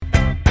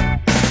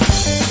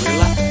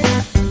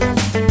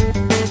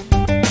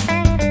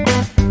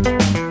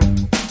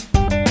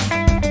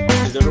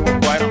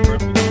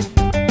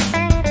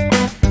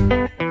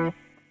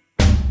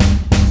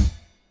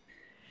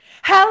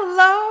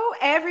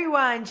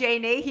DJ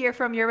Nay here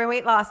from Your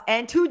Weight Loss.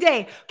 And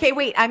today, okay,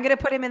 wait, I'm going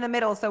to put him in the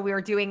middle. So we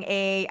are doing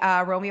a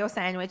Romeo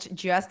sandwich.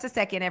 Just a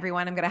second,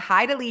 everyone. I'm going to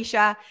hide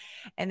Alicia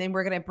and then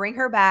we're going to bring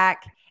her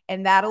back.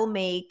 And that'll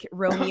make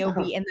Romeo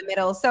be in the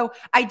middle. So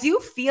I do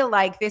feel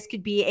like this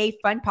could be a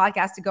fun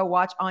podcast to go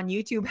watch on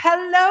YouTube.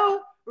 Hello,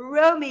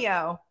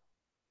 Romeo.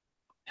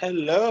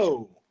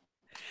 Hello.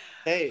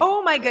 Hey.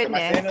 Oh my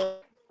goodness.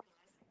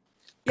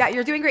 Yeah,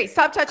 you're doing great.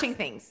 Stop touching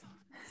things.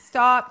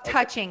 Stop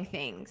touching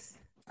things.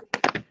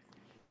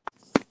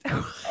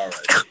 All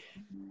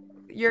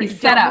right. He's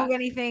set up. Move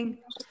anything.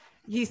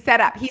 He's set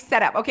up.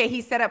 Okay,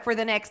 he's set up for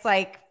the next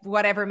like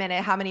whatever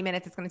minute, how many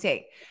minutes it's going to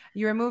take.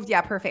 You removed.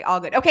 Yeah, perfect. All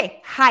good.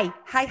 Okay. Hi.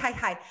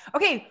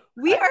 Okay,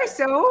 we are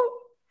so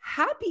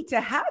happy to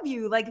have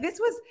you. Like this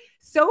was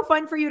so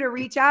fun for you to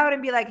reach out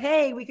and be like,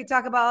 hey, we could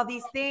talk about all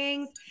these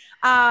things.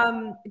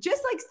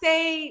 Just like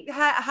say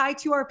hi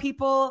to our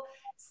people.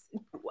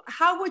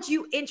 How would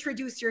you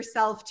introduce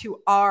yourself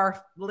to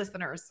our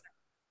listeners?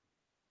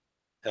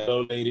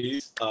 Hello,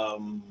 ladies.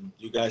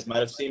 You guys might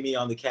have seen me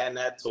on the Cat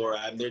Nat tour.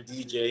 I'm their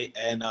DJ,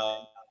 and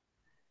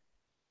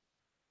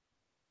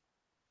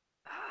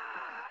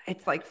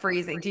it's like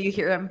freezing. Do you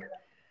hear him?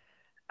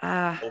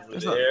 Over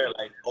there,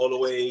 like all the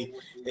way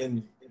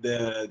in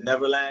the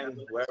Neverland,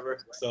 wherever.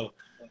 So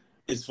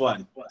it's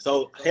fun.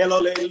 So hello,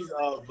 ladies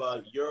of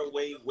Your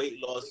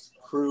Weight Loss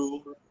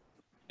crew,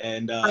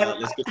 and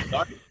let's get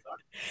started.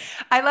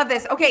 I love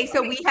this. Okay,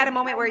 so we had a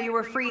moment where you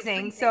were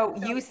freezing. So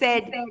you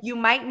said you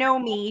might know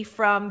me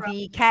from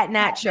the Cat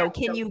Nat show.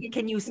 Can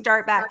you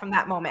start back from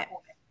that moment?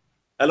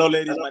 Hello,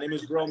 ladies. My name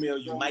is Romeo.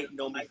 You might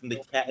know me from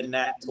the Cat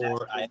Nat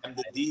tour. I am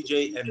the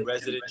DJ and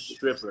resident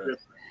stripper.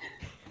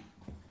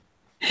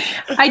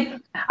 I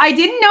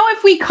didn't know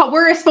if we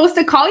were supposed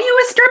to call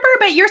you a stripper,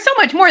 but you're so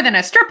much more than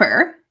a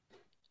stripper.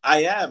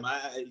 I am.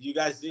 You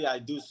guys see, I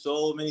do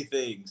so many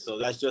things. So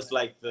that's just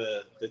like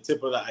the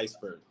tip of the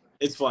iceberg.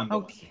 It's fun.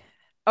 Though.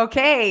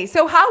 Okay.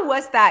 So how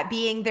was that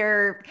being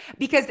there?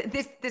 Because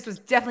this was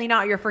definitely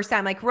not your first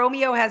time. Like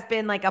Romeo has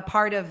been like a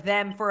part of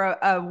them for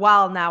a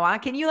while now. Huh?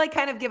 Can you like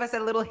kind of give us a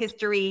little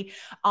history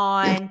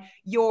on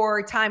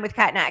your time with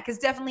Cat Nat? Because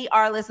definitely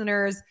our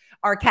listeners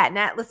are Cat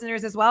Nat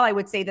listeners as well. I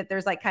would say that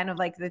there's like kind of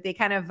like that they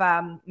kind of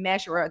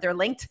mesh or they're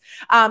linked.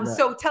 Right.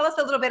 So tell us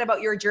a little bit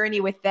about your journey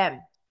with them.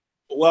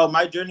 Well,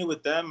 my journey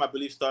with them, I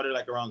believe, started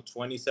like around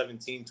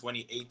 2017,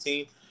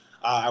 2018.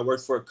 I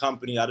worked for a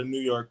company out of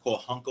New York called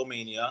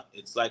Hunkomania.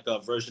 It's like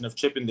a version of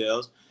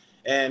Chippendales.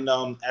 And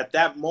at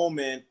that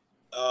moment,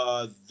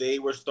 they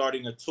were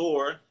starting a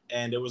tour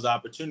and there was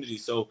opportunity.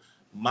 So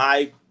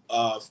my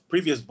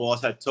previous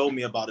boss had told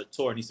me about a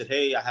tour and he said,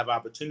 hey, I have an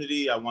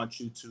opportunity. I want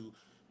you to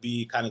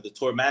be kind of the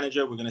tour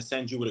manager. We're going to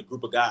send you with a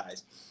group of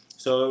guys.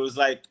 So it was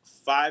like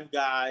 5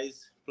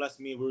 guys plus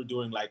me. We were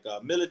doing like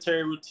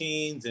military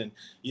routines and,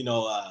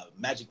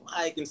 Magic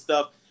Mike and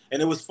stuff.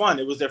 And it was fun.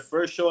 It was their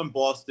first show in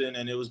Boston,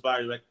 and it was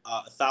by like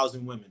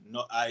 1,000 women.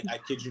 No, I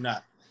kid you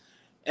not.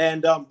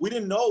 And we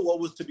didn't know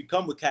what was to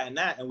become with Cat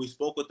Nat, and we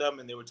spoke with them,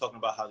 and they were talking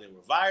about how they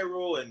were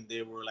viral and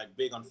they were like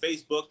big on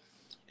Facebook,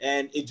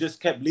 and it just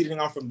kept leading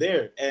on from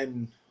there.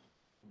 And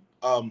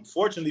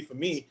fortunately for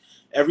me,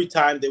 every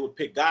time they would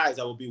pick guys,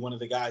 I would be one of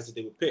the guys that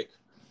they would pick,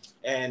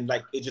 and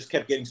like it just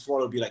kept getting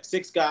smaller. It would be like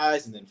 6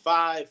 guys, and then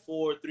 5,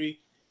 4, 3,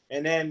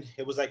 and then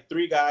it was like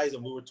 3 guys,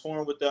 and we were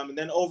touring with them, and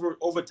then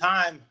over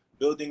time.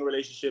 Building a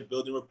relationship,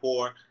 building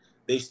rapport,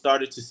 they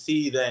started to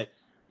see that,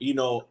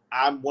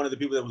 I'm one of the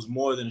people that was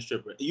more than a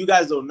stripper. You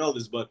guys don't know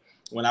this, but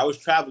when I was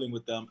traveling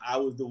with them, I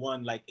was the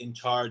one like in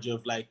charge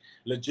of like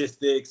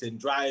logistics and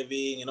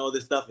driving and all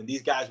this stuff. And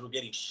these guys were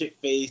getting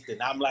shit-faced.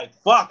 And I'm like,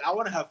 fuck, I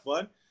want to have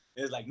fun.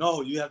 And it's like,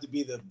 no, you have to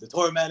be the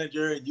tour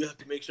manager and you have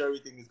to make sure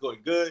everything is going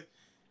good.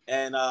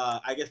 And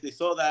I guess they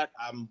saw that.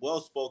 I'm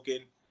well-spoken.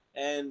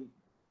 And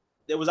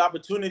there was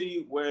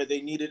opportunity where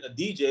they needed a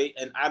DJ,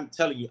 and I'm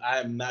telling you, I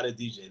am not a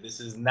DJ. This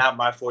is not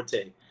my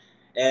forte.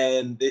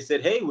 And they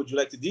said, hey, would you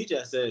like to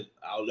DJ? I said,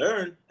 I'll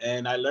learn.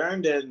 And I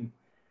learned, and,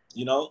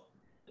 I'm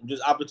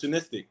just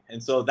opportunistic.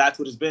 And so that's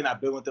what it's been.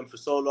 I've been with them for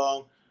so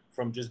long,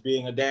 from just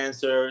being a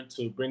dancer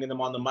to bringing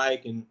them on the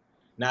mic and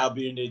now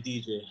being their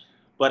DJ.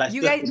 But I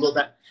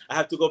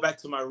have to go back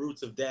to my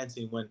roots of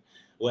dancing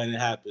when it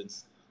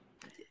happens.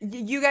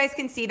 You guys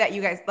can see that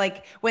you guys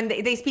like when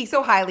they speak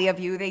so highly of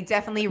you, they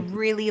definitely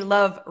really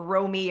love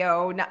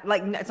Romeo. Not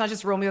like it's not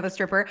just Romeo the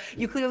stripper.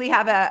 You clearly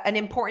have an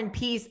important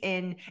piece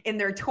in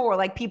their tour.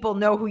 Like people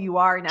know who you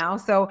are now.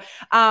 So,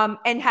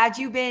 and had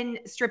you been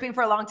stripping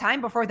for a long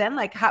time before then?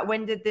 Like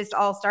when did this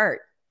all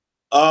start?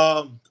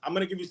 I'm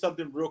going to give you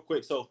something real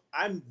quick. So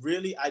I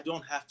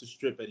don't have to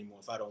strip anymore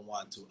if I don't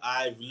want to.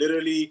 I've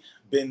literally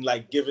been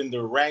like given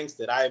the ranks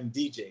that I am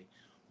DJ,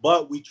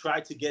 but we try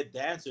to get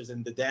dancers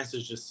and the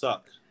dancers just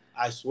suck.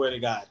 I swear to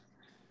God.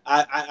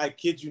 I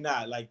kid you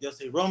not. Like they'll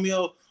say,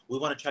 Romeo, we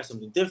want to try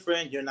something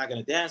different. You're not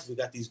going to dance. We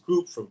got these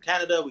groups from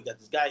Canada. We got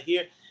this guy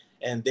here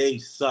and they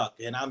suck.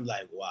 And I'm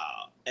like,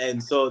 wow.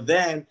 And so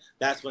then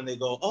that's when they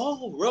go,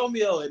 oh,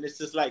 Romeo. And it's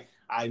just like,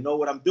 I know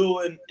what I'm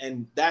doing.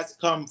 And that's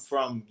come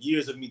from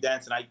years of me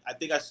dancing. I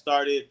think I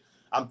started,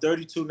 I'm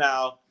 32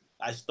 now.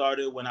 I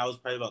started when I was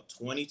probably about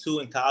 22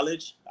 in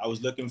college. I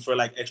was looking for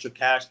like extra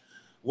cash.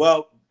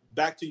 Well,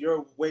 back to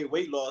your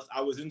weight loss,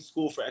 I was in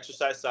school for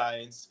exercise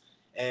science.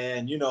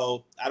 And, you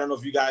know, I don't know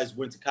if you guys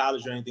went to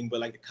college or anything, but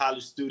like the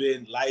college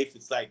student life,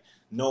 it's like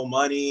no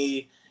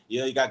money. You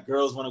know, you got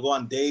girls want to go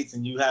on dates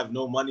and you have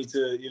no money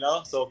to, you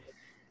know. So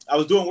I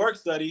was doing work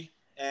study,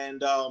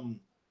 and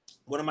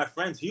one of my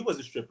friends, he was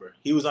a stripper.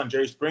 He was on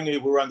Jerry Springer. We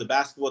were on the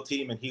basketball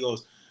team, and he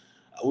goes,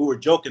 we were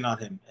joking on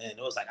him, and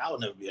it was like, I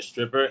would never be a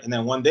stripper. And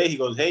then one day he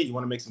goes, hey, you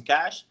want to make some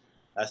cash?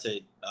 I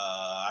said,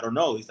 I don't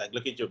know. He's like,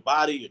 look at your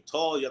body. You're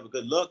tall. You have a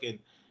good look. And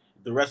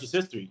the rest was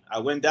history. I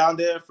went down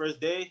there first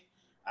day.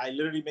 I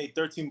literally made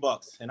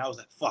 $13. And I was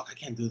like, fuck, I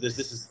can't do this.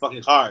 This is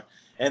fucking hard.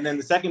 And then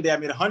the second day I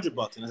made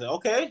 $100. And I said,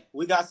 okay,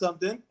 we got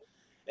something.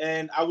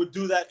 And I would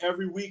do that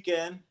every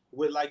weekend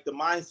with like the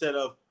mindset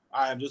of,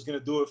 all right, I'm just going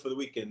to do it for the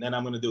weekend. Then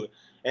I'm going to do it.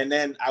 And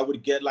then I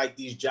would get like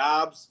these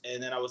jobs.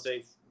 And then I would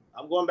say,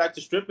 I'm going back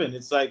to stripping.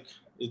 It's like,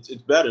 it's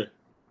better.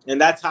 And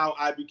that's how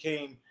I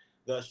became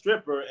the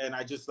stripper. And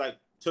I just like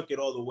took it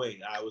all the way.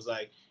 I was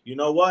like, you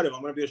know what? If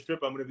I'm going to be a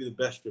stripper, I'm going to be the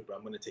best stripper.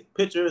 I'm going to take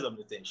pictures. I'm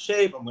going to stay in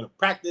shape. I'm going to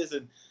practice.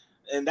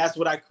 And that's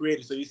what I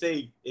created. So you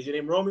say, is your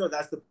name Romeo?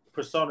 That's the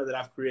persona that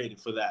I've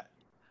created for that.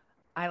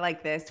 I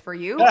like this for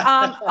you.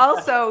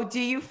 Also, do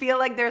you feel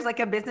like there's like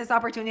a business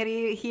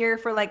opportunity here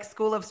for like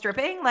School of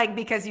Stripping? Like,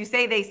 because you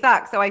say they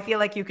suck. So I feel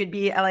like you could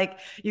be like,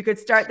 you could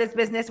start this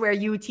business where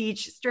you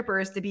teach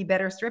strippers to be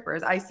better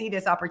strippers. I see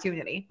this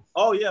opportunity.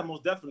 Oh yeah,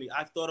 most definitely.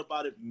 I've thought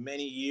about it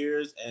many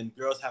years, and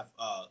girls have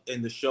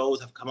in the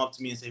shows have come up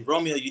to me and say,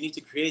 Romeo, you need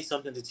to create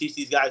something to teach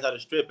these guys how to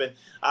strip. And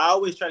I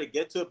always try to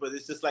get to it, but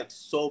it's just like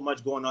so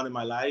much going on in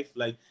my life.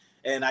 Like,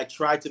 and I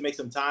try to make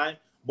some time.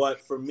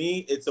 But for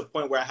me, it's a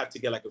point where I have to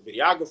get like a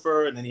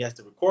videographer, and then he has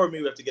to record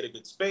me. We have to get a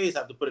good space. I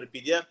have to put it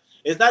in PDF.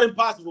 It's not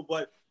impossible,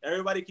 but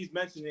everybody keeps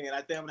mentioning it.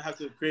 I think I'm going to have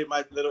to create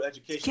my little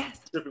education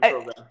stripping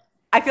program.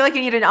 I feel like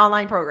you need an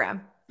online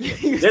program.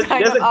 There's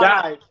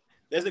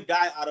a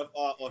guy out of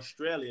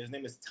Australia. His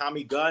name is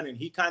Tommy Gunn, and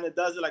he kind of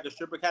does it like a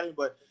strip academy.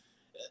 But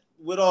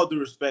with all due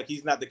respect,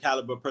 he's not the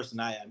caliber of person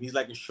I am. He's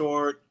like a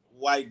short,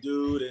 white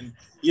dude, and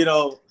you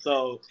know,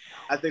 so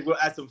I think we'll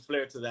add some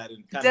flair to that.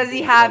 And does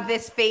he have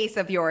this face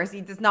of yours?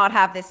 He does not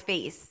have this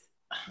face.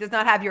 Does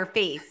not have your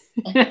face.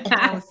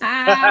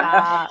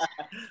 I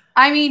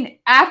mean,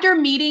 after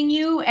meeting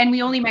you, and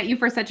we only met you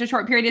for such a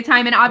short period of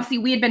time, and obviously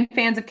we had been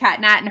fans of Cat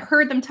Nat and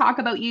heard them talk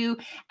about you,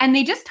 and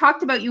they just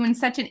talked about you in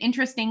such an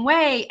interesting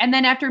way. And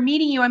then after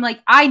meeting you, I'm like,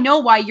 I know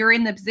why you're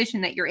in the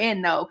position that you're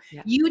in, though.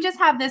 Yeah. You just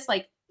have this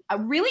like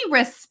really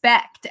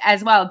respect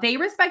as well. They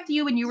respect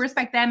you and you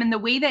respect them, and the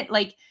way that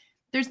like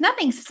there's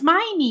nothing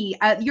smimey.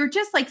 You're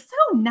just like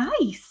so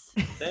nice.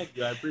 Thank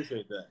you. I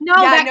appreciate that. No,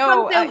 yeah, that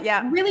comes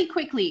out really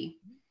quickly.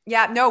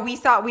 Yeah, no, we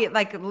spoke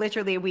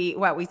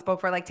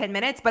for like 10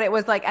 minutes, but it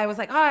was like, I was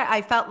like, oh,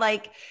 I felt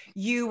like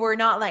you were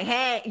not like,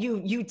 hey,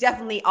 you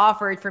definitely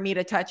offered for me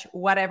to touch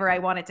whatever I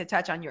wanted to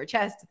touch on your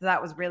chest. So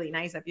that was really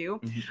nice of you.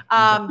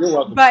 You're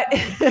welcome. But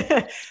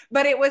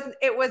it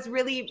was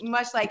really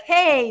much like,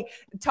 hey,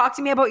 talk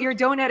to me about your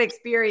donut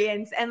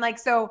experience. And like,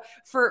 so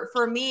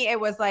for me, it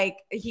was like,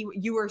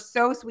 you were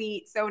so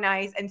sweet, so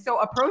nice, and so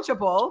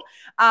approachable.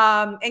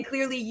 And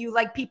clearly you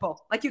like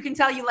people. Like you can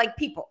tell you like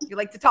people, you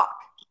like to talk.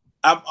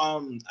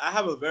 I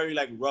have a very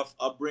like rough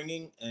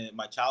upbringing in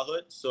my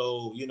childhood.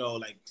 So, you know,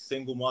 like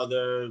single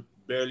mother,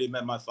 barely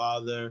met my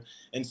father.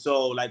 And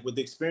so like with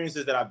the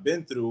experiences that I've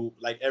been through,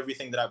 like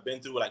everything that I've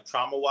been through, like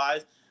trauma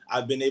wise,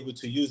 I've been able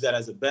to use that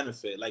as a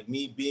benefit. Like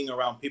me being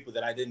around people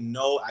that I didn't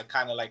know, I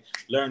kind of like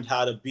learned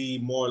how to be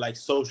more like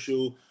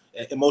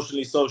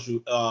emotionally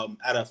social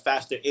at a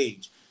faster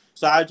age.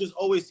 So I just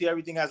always see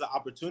everything as an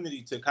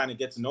opportunity to kind of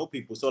get to know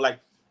people. So like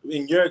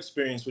in your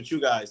experience with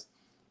you guys,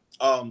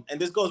 and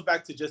this goes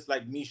back to just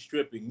like me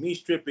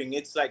stripping,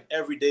 it's like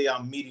every day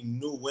I'm meeting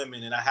new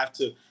women and I have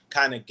to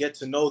kind of get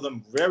to know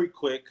them very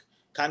quick,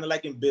 kind of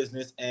like in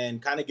business,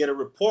 and kind of get a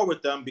rapport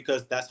with them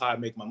because that's how I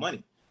make my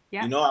money.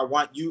 Yeah. You know, I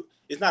want you,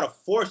 it's not a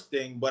forced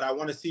thing, but I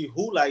want to see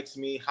who likes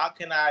me. How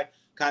can I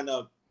kind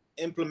of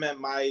implement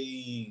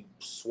my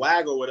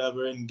swag or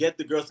whatever and get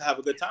the girls to have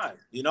a good time,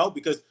 you know,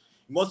 because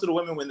most of the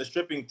women in the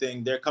stripping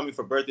thing, they're coming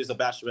for birthdays or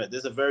bachelorette.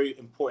 There's a very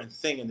important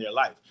thing in their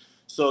life.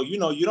 So, you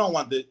know, you don't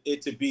want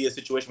it to be a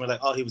situation where like,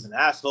 oh, he was an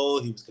asshole,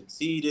 he was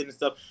conceited and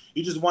stuff.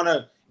 You just want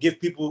to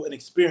give people an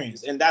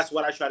experience. And that's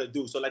what I try to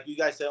do. So like you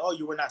guys said, oh,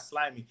 you were not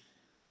slimy.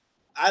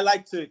 I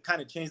like to kind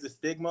of change the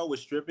stigma with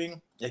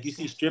stripping. Like you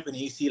see stripping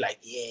and you see like,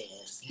 yeah,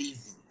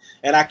 sleazy.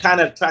 And I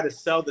kind of try to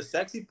sell the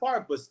sexy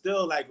part, but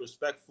still like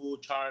respectful,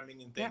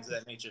 charming and things of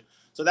that nature.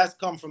 So that's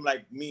come from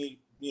like me,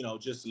 you know,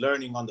 just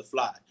learning on the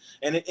fly.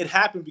 And it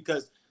happened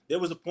because there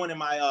was a point in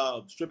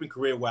my stripping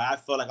career where I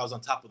felt like I was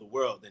on top of the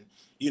world. And,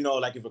 you know,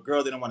 like if a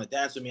girl didn't want to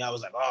dance with me, I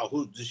was like,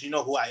 oh, does she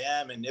know who I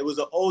am? And it was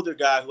an older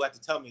guy who had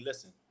to tell me,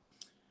 listen,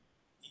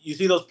 you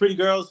see those pretty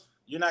girls?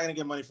 You're not going to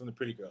get money from the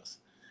pretty girls.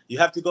 You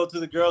have to go to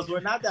the girls who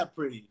are not that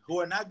pretty, who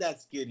are not that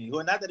skinny, who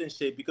are not that in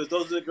shape, because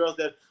those are the girls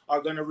that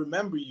are going to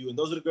remember you. And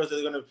those are the girls that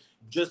are going to,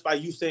 just by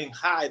you saying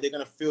hi, they're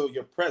going to feel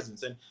your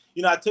presence. And,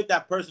 I took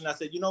that person, I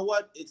said, you know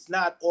what? It's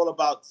not all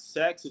about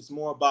sex. It's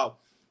more about,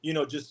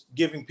 just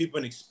giving people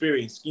an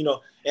experience,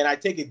 and I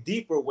take it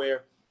deeper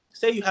where,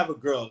 say you have a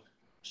girl,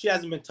 she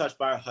hasn't been touched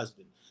by her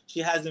husband. She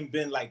hasn't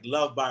been like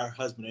loved by her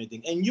husband or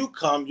anything. And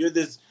you're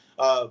this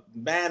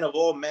man of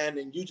all men,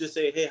 and you just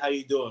say, hey, how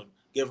you doing?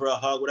 Give her a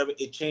hug, whatever.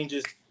 It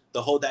changes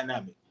the whole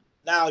dynamic.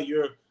 Now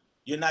you're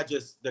not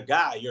just the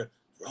guy, you're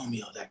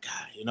Romeo, that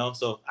guy,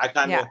 so I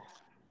kind of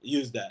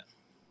use that.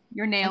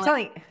 You're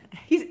nailing.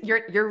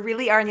 You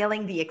really are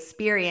nailing the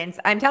experience.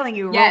 I'm telling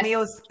you, yes.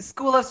 Romeo's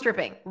School of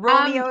Stripping.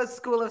 Romeo's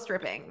School of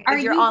Stripping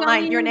is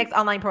your next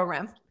online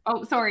program.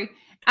 Oh, sorry.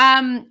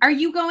 Are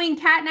you going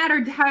Cat Nat,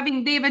 or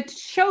they have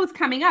shows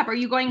coming up? Are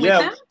you going with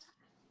them?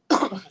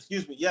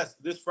 Excuse me. Yes,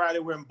 this Friday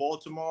we're in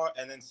Baltimore,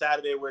 and then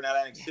Saturday we're in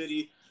Atlantic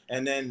City.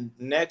 And then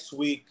next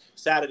week,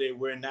 Saturday,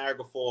 we're in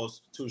Niagara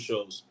Falls, 2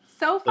 shows.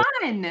 So fun.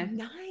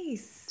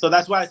 Nice. So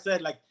that's why I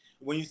said, like,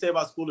 when you say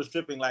about School of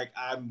Stripping, like,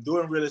 I'm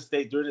doing real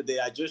estate during the day.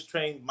 I just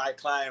trained my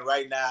client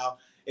right now.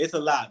 It's a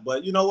lot.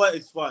 But you know what?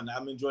 It's fun.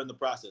 I'm enjoying the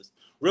process.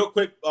 Real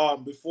quick,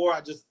 before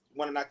I just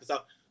want to knock this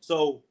out.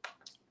 So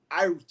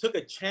I took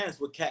a chance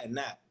with Cat and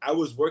Nat. I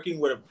was working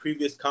with a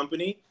previous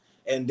company,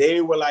 and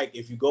they were like,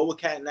 if you go with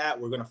Cat and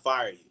Nat, we're going to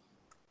fire you.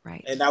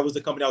 Right. And that was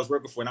the company I was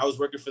working for. And I was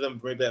working for them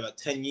for maybe about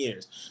 10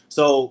 years.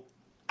 So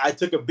I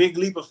took a big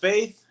leap of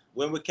faith,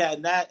 went with Cat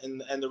and Nat,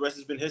 and the rest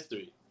has been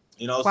history.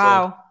 Wow.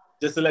 So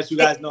just to let you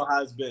guys know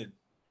how it's been.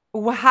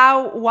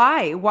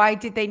 Why? Why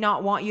did they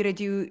not want you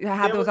to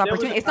have those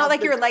opportunities? It's not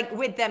like you're like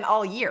with them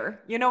all year.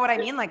 You know what I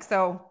mean? Like,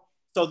 so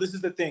this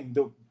is the thing.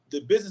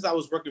 The business I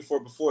was working for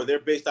before, they're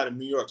based out of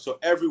New York. So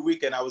every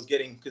weekend I was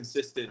getting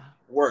consistent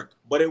work,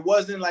 but it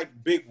wasn't like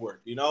big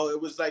work.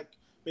 It was like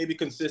maybe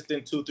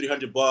consistent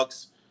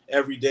 $200-$300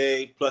 every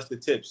day plus the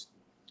tips.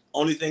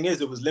 Only thing is,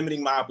 it was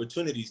limiting my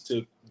opportunities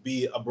to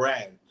be a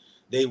brand.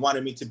 They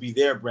wanted me to be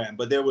their brand,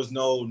 but there was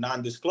no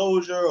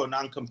non-disclosure or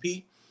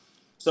non-compete.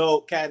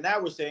 So Cat and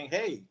Nat were saying,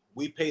 hey,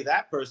 we pay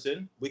that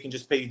person, we can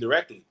just pay you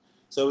directly.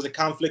 So it was a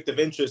conflict of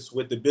interest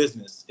with the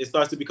business. It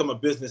starts to become a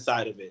business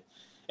side of it.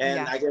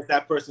 And I guess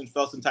that person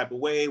felt some type of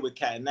way with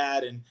Cat and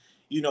Nat, and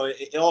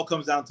it all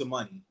comes down to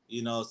money.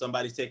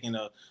 Somebody's taking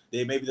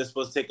maybe they're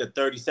supposed to take a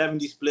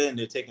 30-70 split, and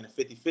they're taking a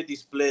 50-50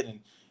 split,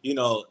 and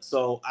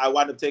so I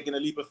wound up taking a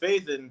leap of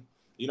faith and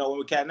went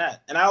with Cat and Nat.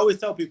 And I always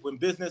tell people in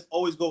business,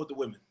 always go with the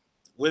women.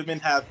 Women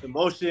have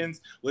emotions,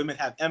 women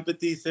have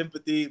empathy,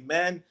 sympathy.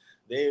 Men,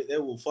 they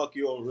will fuck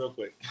you over real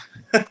quick.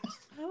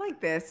 I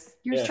like this.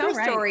 You're so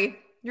right. Story.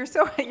 You're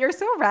so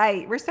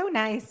right. We're so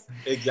nice.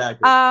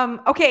 Exactly.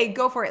 Okay,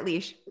 go for it,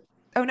 Leash.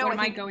 Oh no, what am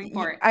I going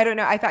for it? I don't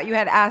know. I thought you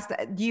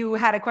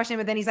had a question,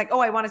 but then he's like,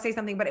 "Oh, I want to say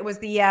something," but it was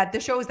the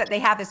shows that they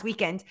have this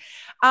weekend.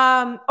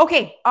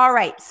 Okay, all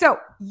right. So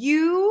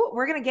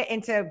we're gonna get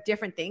into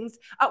different things.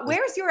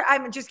 Where's your?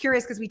 I'm just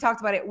curious because we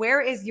talked about it.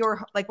 Where's your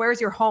home? Like where's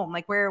your home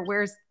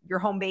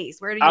base?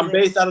 Where do you? I'm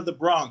based out of the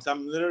Bronx.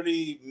 I'm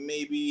literally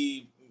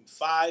maybe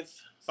 5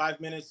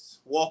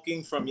 minutes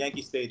walking from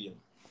Yankee Stadium.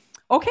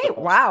 Okay,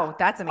 wow,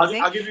 that's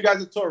amazing. I'll give you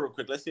guys a tour real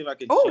quick. Let's see if I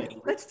can.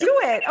 Let's do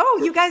it.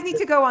 Oh, you guys need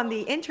to go on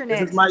the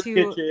internet. This is my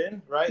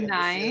kitchen, right?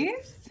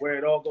 Nice. Where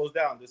it all goes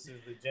down. This is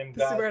the gym.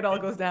 This is where it all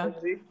goes down.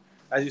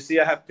 As you see,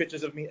 I have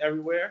pictures of me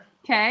everywhere.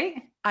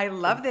 Okay. I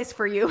love this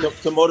for you.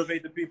 To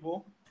motivate the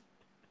people.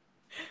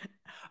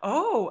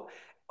 Oh,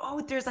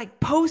 there's like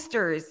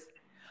posters.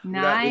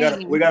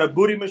 Nice. We got a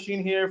booty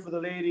machine here for the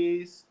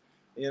ladies,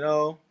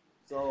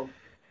 so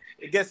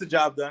it gets the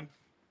job done.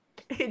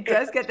 It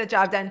does get the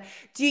job done.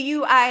 Do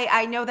you,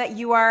 I know that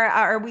you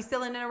are we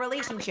still in a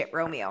relationship,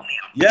 Romeo?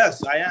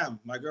 Yes, I am.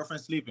 My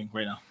girlfriend's sleeping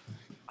right now.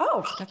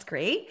 Oh, that's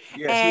great.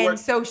 Yeah, and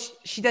so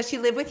does she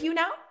live with you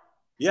now?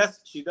 Yes,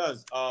 she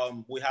does.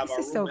 We have our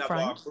room, so we have fun.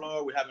 our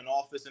floor, we have an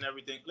office and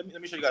everything.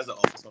 Let me show you guys the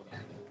office. Hold on.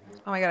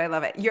 Oh my God, I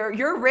love it.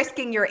 You're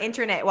risking your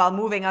internet while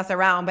moving us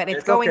around, but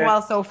it's going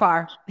well so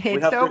far.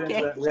 It's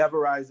okay. We have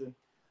Verizon.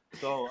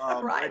 So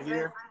right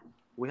here,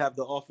 we have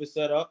the office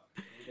set up.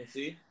 You can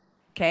see.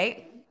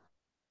 Okay.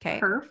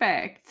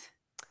 Perfect.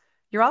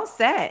 You're all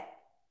set.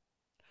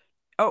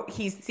 Oh,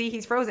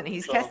 he's frozen.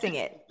 He's testing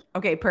it.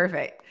 Okay,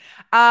 perfect.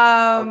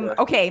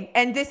 Okay.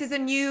 And this is a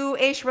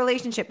new-ish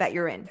relationship that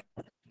you're in.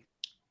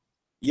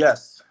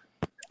 Yes.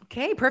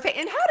 Okay, perfect.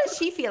 And how does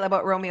she feel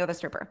about Romeo the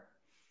stripper?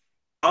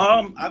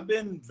 I've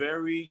been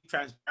very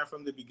transparent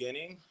from the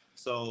beginning.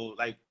 So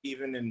like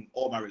even in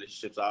all my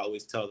relationships, I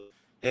always tell them,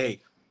 hey,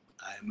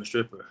 I am a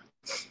stripper.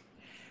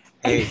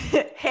 Hey.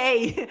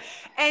 Hey.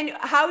 And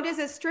how does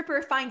a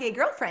stripper find a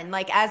girlfriend?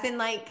 Like, as in,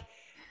 like,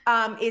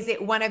 is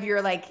it one of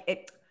your,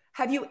 like,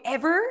 have you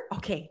ever,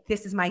 okay,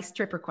 this is my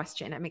stripper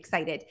question. I'm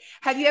excited.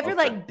 Have you ever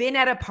like been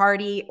at a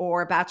party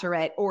or a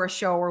bachelorette or a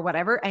show or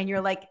whatever, and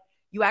you're like,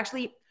 you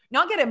actually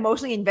not get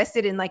emotionally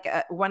invested in like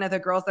one of the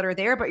girls that are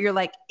there, but you're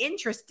like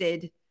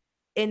interested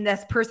in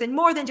this person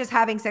more than just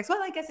having sex?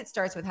 Well, I guess it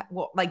starts with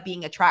like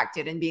being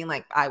attracted and being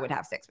like, I would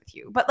have sex with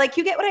you. But like,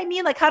 you get what I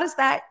mean? Like, how does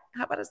that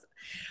How about us?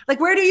 Like,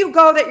 where do you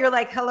go that you're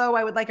like, hello,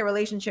 I would like a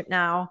relationship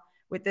now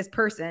with this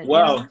person?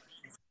 Well,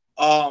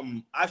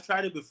 I've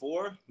tried it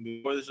before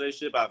this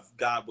relationship. I've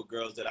got with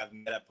girls that I've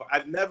met at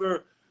I've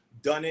never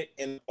done it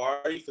in a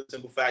party for the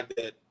simple fact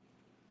that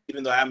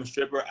even though I'm a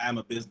stripper, I'm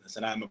a business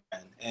and I'm a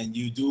brand. And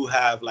you do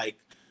have like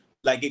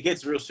it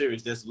gets real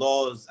serious. There's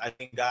laws. I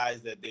think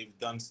guys that they've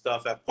done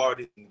stuff at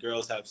parties and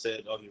girls have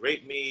said, oh, you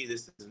raped me,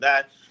 this and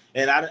that.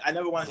 And I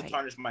never wanted to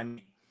tarnish my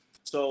name.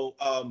 So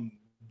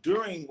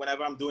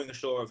whenever I'm doing a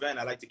show or event,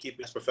 I like to keep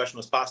it as professional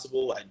as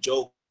possible. I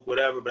joke,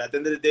 whatever. But at the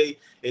end of the day,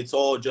 it's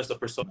all just a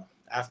persona.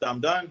 After I'm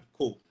done,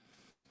 cool.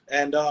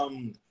 And,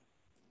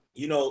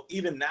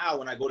 even now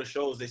when I go to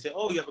shows, they say,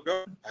 oh, you have a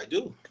girl? I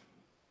do.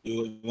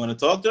 You want to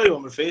talk to her? You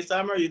want me to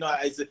FaceTime her?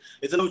 It's a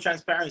little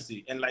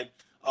transparency. And I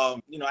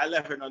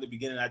let her know in the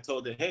beginning. I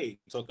told her, hey,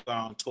 took her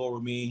on tour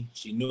with me.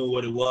 She knew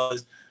what it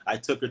was. I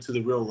took her to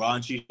the real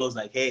raunchy shows.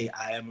 Like, hey,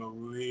 I am a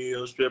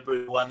real stripper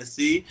you want to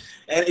see.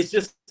 And it's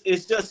just,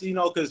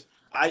 because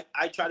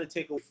I try to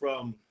take away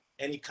from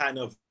any kind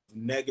of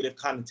negative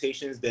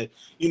connotations that,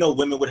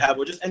 women would have,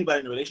 or just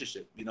anybody in a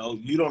relationship. You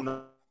don't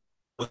know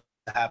what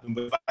happened,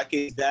 but if I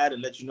case that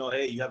and let you know,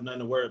 hey, you have nothing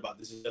to worry about.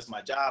 This is just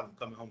my job. I'm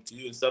coming home to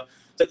you and stuff.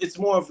 So it's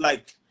more of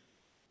like,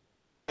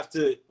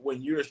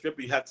 when you're a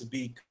stripper, you have to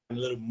be a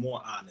little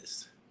more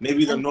honest.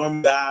 Maybe the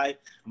normal guy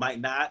might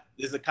not.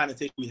 This is the kind of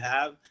take we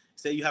have.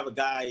 Say you have a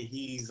guy,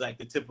 he's like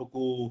the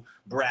typical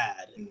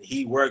Brad, and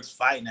he works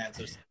finance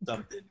or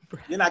something.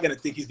 You're not going to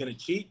think he's going to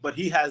cheat, but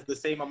he has the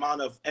same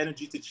amount of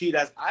energy to cheat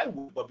as I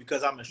would. But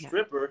because I'm a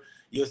stripper,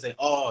 you'll say,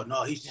 oh,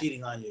 no, he's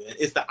cheating on you. And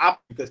it's the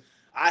opposite, because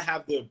I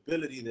have the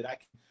ability that I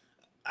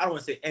don't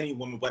want to say any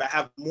woman, but I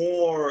have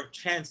more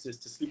chances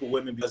to sleep with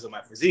women because of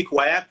my physique, who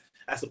I am,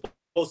 as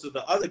opposed to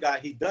the other guy,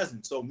 he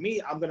doesn't. So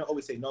me, I'm going to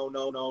always say no.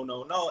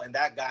 And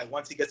that guy,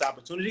 once he gets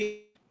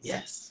opportunity,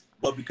 yes.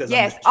 But because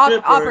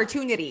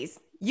opportunities.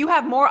 You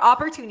have more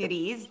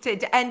opportunities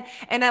and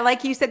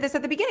like you said this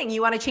at the beginning,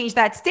 you want to change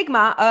that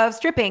stigma of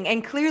stripping.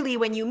 And clearly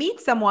when you meet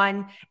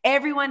someone,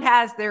 everyone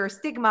has their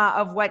stigma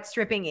of what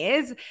stripping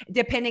is,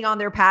 depending on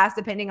their past,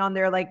 depending on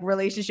their like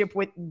relationship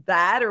with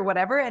that or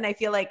whatever. And I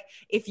feel like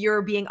if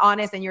you're being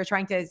honest and you're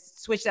trying to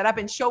switch that up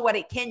and show what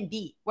it can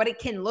be, what it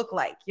can look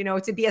like,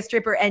 to be a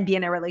stripper and be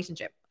in a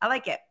relationship. I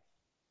like it.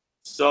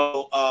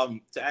 So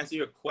to answer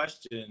your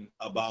question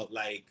about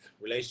like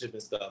relationship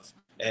and stuff,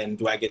 and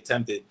do I get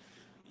tempted?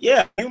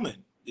 Yeah, human,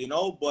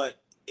 but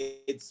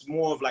it's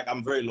more of like, I'm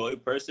a very loyal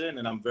person,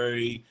 and I'm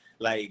very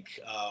like,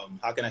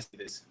 how can I say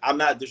this? I'm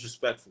not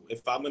disrespectful.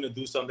 If I'm going to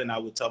do something, I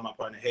would tell my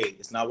partner, hey,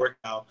 it's not working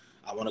out.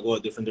 I want to go a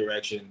different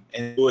direction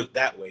and do it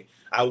that way.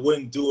 I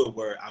wouldn't do it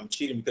where I'm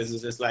cheating, because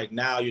it's just like,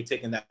 now you're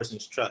taking that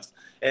person's trust.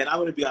 And I'm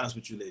going to be honest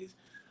with you, ladies.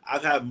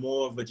 I've had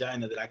more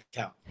vagina than I can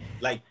count,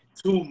 like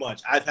too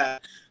much. I've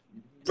had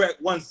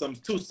one some,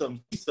 two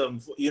some,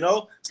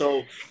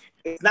 so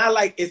it's not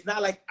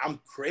like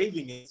I'm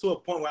craving it to a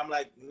point where I'm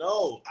like,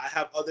 no, I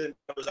have other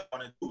endeavors I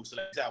want to do. So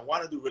like I said, I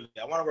want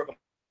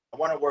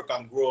to work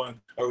on growing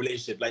a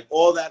relationship. Like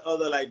all that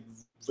other like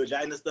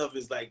vagina stuff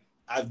is like,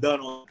 I've done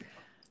more,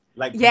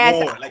 like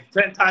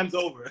 10 times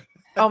over.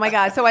 Oh my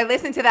God. So I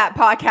listened to that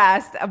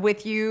podcast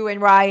with you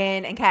and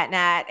Ryan and Kat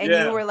Nat, and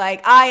you were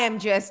like, I am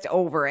just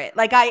over it.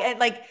 Like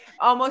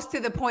almost to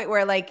the point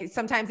where like,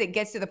 sometimes it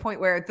gets to the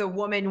point where the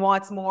woman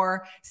wants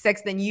more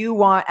sex than you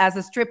want as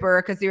a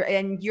stripper.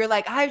 You're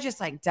like, I've just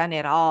like done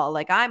it all.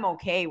 Like I'm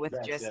okay with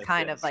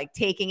of like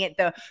taking it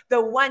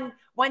the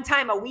one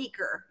time a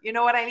weeker. You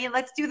know what I mean?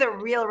 Let's do the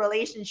real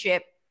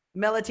relationship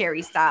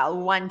military style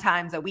 1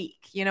 time a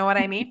week. You know what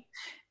I mean?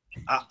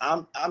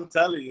 I'm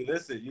telling you,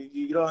 listen,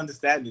 you don't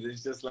understand it.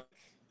 It's just like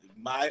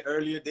my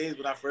earlier days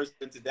when I first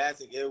went to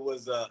dancing, it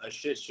was a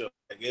shit show.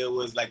 Like it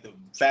was like the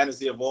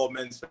fantasy of all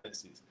men's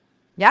fantasies.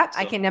 Yeah, so.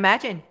 I can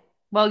imagine.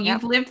 Well,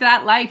 you've lived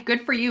that life.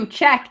 Good for you.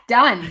 Check.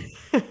 Done.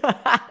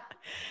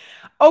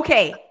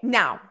 Okay,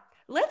 now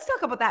let's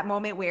talk about that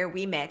moment where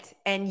we met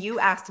and you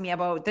asked me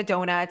about the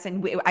donuts,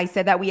 and I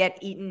said that we had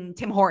eaten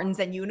Tim Hortons,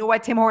 and you know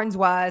what Tim Hortons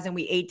was, and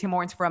we ate Tim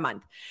Hortons for a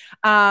month.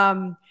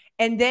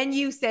 And then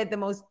you said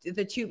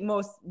the 2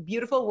 most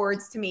beautiful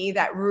words to me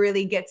that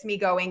really gets me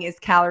going is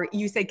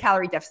you said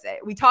calorie deficit.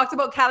 We talked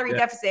about calorie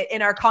deficit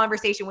in our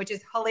conversation, which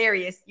is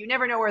hilarious. You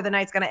never know where the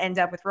night's going to end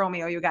up with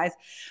Romeo, you guys.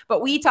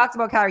 But we talked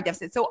about calorie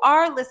deficit. So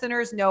our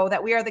listeners know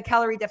that we are the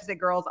calorie deficit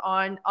girls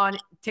on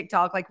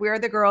TikTok. Like we are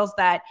the girls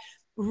that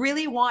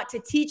really want to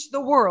teach the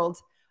world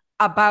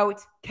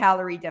about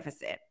calorie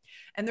deficit.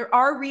 And there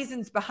are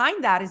reasons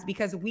behind that, is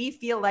because we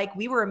feel like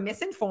we were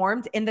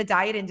misinformed in the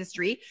diet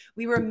industry.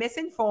 We were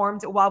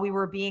misinformed while we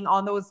were being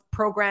on those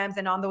programs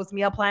and on those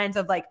meal plans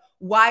of like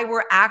why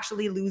we're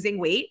actually losing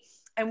weight.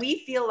 And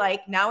we feel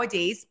like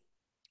nowadays,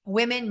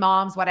 women,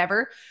 moms,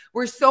 whatever,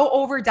 we're so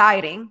over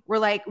dieting. We're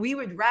like, we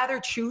would rather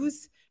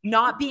choose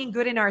not being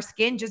good in our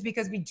skin just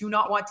because we do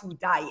not want to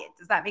diet.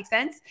 Does that make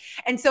sense?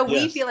 And so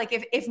we feel like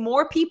if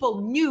more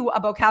people knew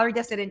about calorie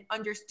deficit and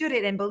understood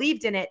it and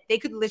believed in it, they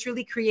could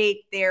literally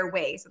create their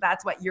way. So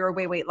that's what your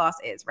way weight loss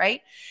is,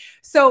 right?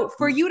 So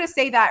for you to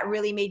say that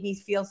really made me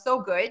feel so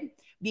good,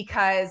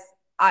 because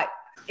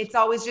it's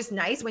always just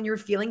nice when you're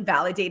feeling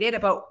validated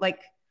about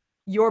like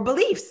your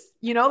beliefs,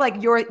 you know,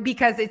 like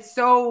because it's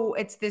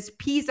this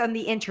piece on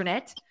the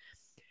internet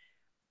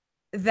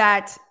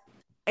that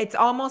it's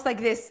almost like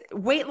this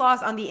weight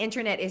loss on the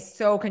internet is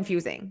so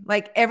confusing.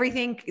 Like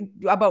everything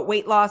about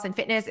weight loss and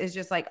fitness is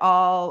just like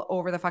all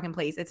over the fucking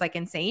place. It's like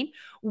insane.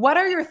 What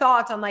are your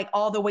thoughts on like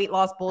all the weight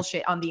loss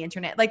bullshit on the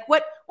internet? Like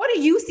what do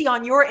you see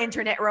on your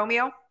internet,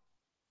 Romeo?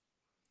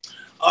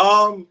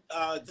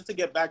 Just to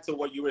get back to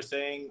what you were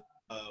saying,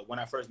 when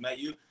I first met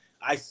you,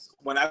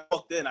 when I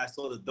walked in, I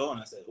saw the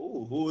donut. I said,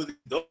 "Ooh, who are the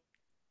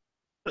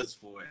donuts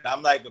for?" And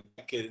I'm like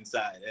a kid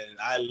inside, and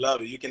I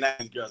love it. You can ask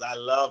these girls. I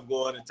love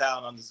going to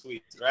town on the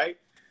sweets, right?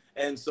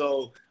 And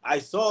so I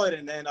saw it,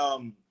 and then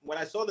when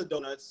I saw the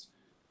donuts,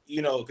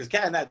 you know, because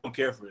Cat and Nat don't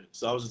care for it,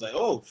 so I was just like,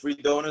 "Oh, free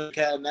donuts,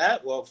 Cat and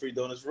Nat. Well, free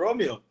donuts for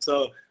Romeo."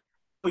 So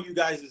for you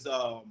guys'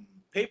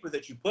 paper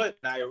that you put,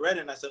 and I read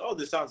it, and I said, "Oh,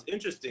 this sounds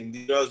interesting."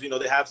 The girls, you know,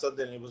 they have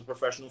something. And it was a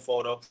professional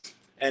photo.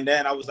 And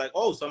then I was like,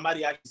 "Oh,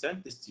 somebody actually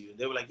sent this to you."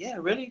 They were like, "Yeah,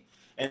 really?"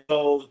 And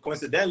so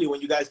coincidentally,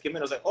 when you guys came in,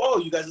 I was like, "Oh,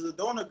 you guys are the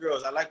donut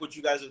girls. I like what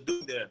you guys are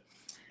doing there."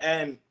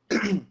 And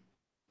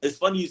it's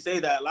funny you say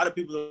that. A lot of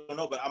people don't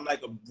know, but I'm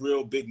like a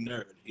real big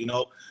nerd, you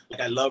know?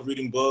 Like I love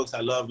reading books. I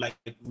love like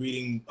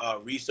reading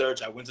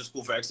research. I went to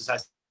school for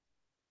exercise.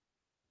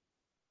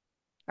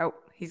 Oh,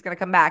 he's going to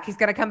come back. He's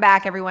going to come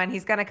back, everyone.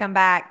 He's going to come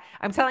back.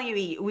 I'm telling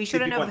you, we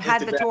shouldn't have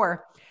had the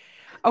tour.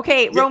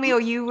 Okay, yeah. Romeo,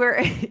 you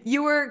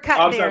were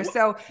cut there.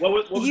 So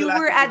what was you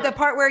were at the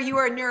part where you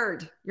were a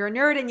nerd. You're a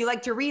nerd and you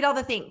like to read all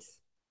the things.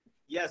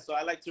 Yeah, so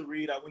I like to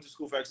read. I went to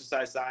school for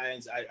exercise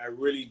science. I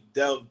really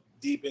delved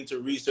deep into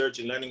research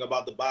and learning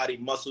about the body,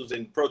 muscles,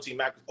 and protein,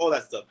 macros, all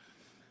that stuff.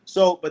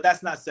 So, but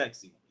that's not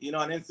sexy. You know,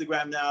 on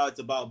Instagram now, it's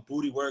about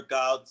booty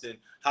workouts and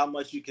how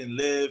much you can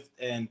lift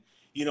and,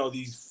 you know,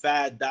 these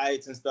fad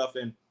diets and stuff.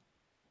 And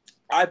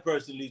I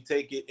personally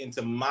take it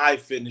into my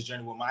fitness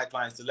journey with my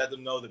clients to let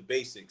them know the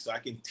basics so I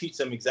can teach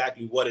them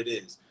exactly what it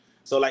is.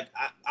 So like,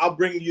 I'll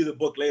bring you the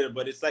book later,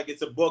 but it's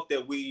a book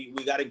that we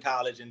got in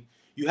college, and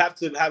you have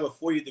to have a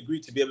 4-year degree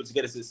to be able to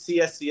get it. It's a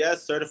CSCS,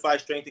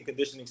 Certified Strength and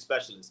Conditioning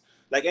Specialist.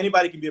 Like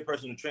anybody can be a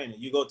personal trainer.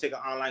 You go take an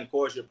online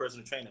course, you're a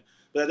personal trainer.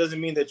 But that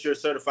doesn't mean that you're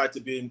certified to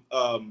be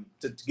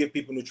to give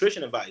people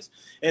nutrition advice.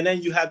 And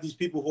then you have these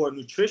people who are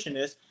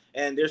nutritionists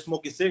and they're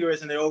smoking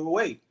cigarettes and they're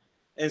overweight.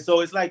 And so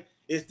it's like,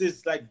 it's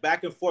this like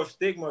back and forth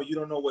stigma. You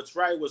don't know what's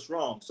right, what's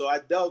wrong. So I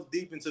delved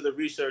deep into the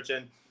research,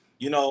 and,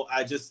 you know,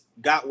 I just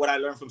got what I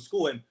learned from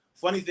school. And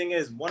funny thing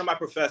is, one of my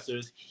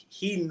professors,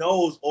 he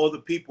knows all the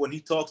people and he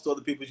talks to all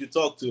the people you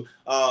talk to.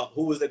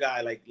 Who was the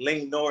guy? Like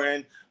Lane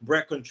Norton,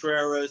 Brett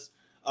Contreras,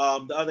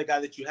 the other guy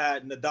that you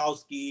had,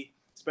 Nadolski,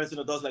 Spencer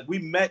Nadolski. Like we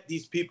met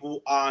these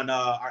people on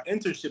our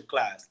internship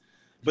class,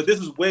 but this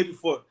was way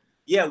before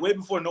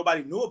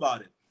nobody knew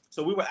about it.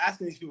 So we were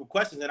asking these people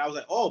questions, and I was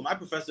like, "Oh, my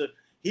professor,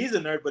 he's a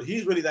nerd, but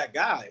he's really that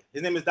guy."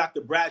 His name is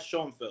Dr. Brad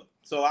Schoenfeld.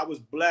 So I was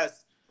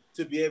blessed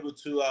to be able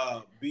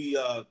to be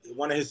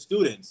one of his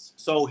students.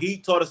 So he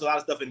taught us a lot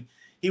of stuff. And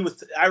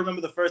I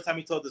remember the first time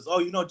he told us, "Oh,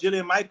 you know,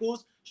 Jillian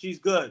Michaels, she's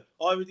good.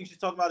 Everything she's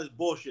talking about is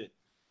bullshit,"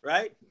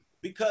 right?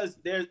 Because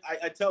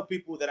I tell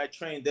people that I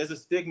train, there's a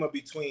stigma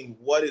between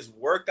what is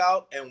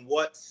workout and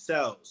what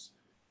sells.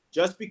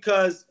 Just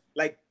because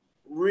like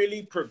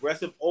really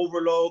progressive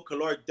overload,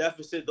 caloric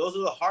deficit, those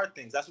are the hard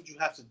things. That's what you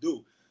have to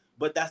do.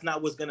 But that's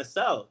not what's going to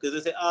sell, because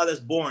they say, "Oh, that's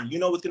boring." You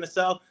know what's going to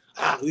sell?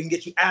 We can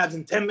get you abs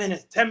in 10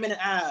 minutes, 10-minute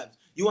abs.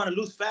 You want to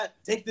lose fat?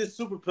 Take this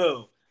super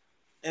pill.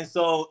 And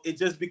so it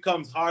just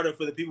becomes harder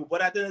for the people.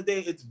 But at the end of the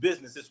day, it's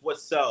business. It's what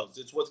sells.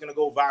 It's what's going to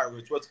go viral.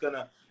 It's what's going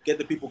to get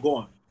the people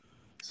going.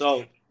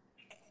 So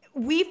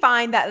we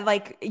find that,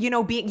 like, you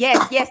know, being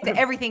yes to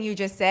everything you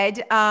just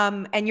said.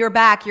 And you're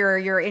back,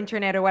 your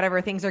internet or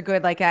whatever, things are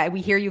good. Like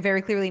we hear you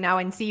very clearly now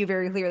and see you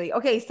very clearly.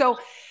 Okay. So,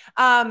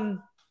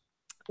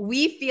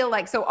 we feel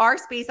like, so our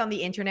space on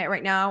the internet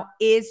right now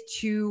is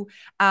to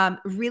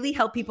really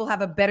help people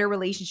have a better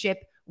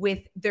relationship with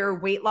their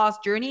weight loss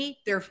journey,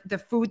 the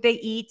food they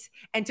eat,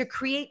 and to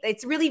create,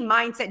 it's really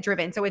mindset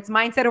driven. So it's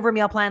mindset over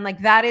meal plan. Like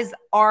that is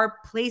our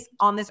place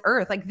on this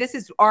earth. Like this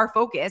is our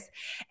focus.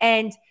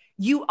 And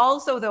you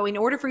also, though, in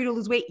order for you to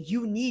lose weight,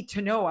 you need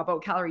to know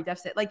about calorie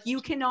deficit. Like you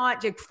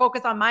cannot just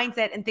focus on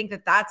mindset and think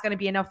that that's going to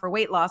be enough for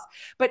weight loss.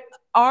 But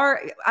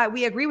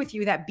we agree with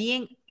you that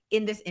being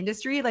in this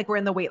industry, like we're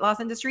in the weight loss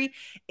industry,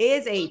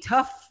 is a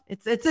tough,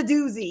 it's a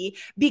doozy,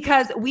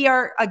 because we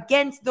are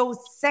against those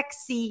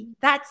sexy,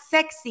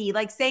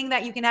 like saying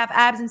that you can have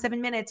abs in 7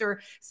 minutes or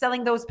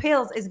selling those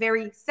pills is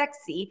very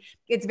sexy.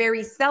 It's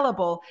very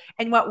sellable.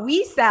 And what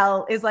we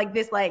sell is like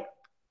this, like,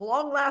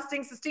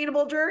 long-lasting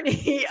sustainable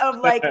journey of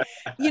like,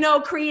 you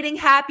know, creating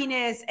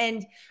happiness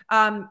and,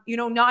 you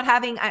know, not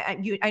having,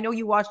 I know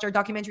you watched our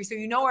documentary, so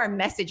you know our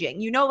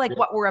messaging, you know, like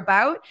what we're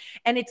about,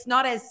 and it's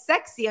not as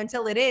sexy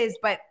until it is,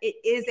 but it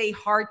is a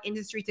hard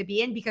industry to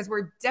be in because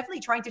we're definitely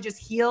trying to just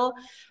heal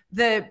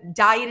the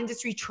diet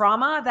industry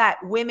trauma that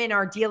women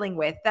are dealing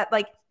with, that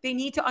like they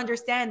need to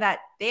understand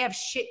that they have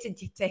shit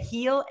to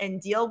heal and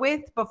deal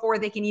with before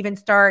they can even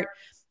start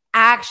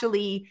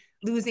actually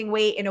losing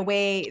weight in a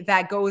way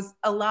that goes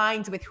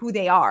aligned with who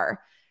they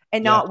are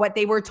and not what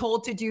they were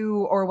told to do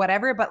or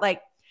whatever. But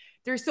like,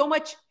 there's so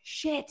much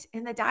shit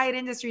in the diet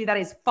industry that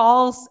is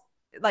false,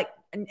 like,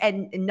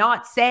 and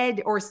not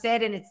said or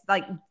said. And it's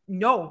like,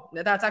 no,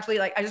 that's actually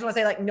like, I just want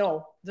to say like,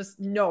 no, just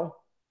no,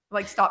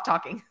 like stop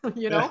talking,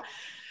 you know?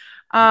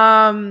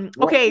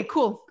 Okay,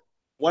 cool.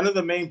 One of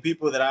the main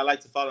people that I like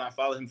to follow, and I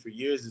follow him for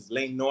years, is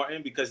Lane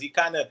Norton, because he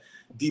kind of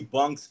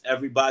debunks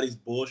everybody's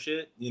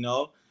bullshit, you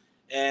know?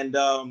 And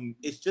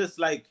it's just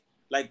like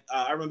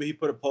I remember he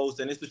put a post,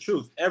 and it's the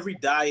truth. Every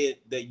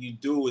diet that you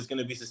do is going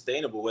to be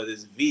sustainable, whether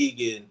it's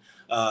vegan,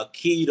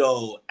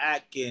 keto,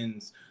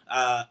 Atkins,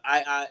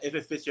 if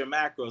it fits your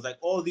macros, like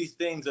all these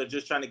things are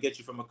just trying to get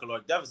you from a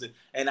caloric deficit.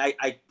 And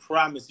I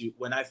promise you,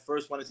 when I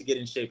first wanted to get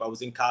in shape, I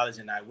was in college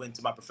and I went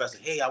to my professor.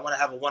 Hey, I want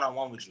to have a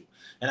one-on-one with you.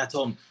 And I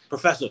told him,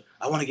 Professor,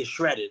 I want to get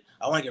shredded.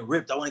 I want to get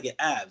ripped. I want to get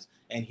abs.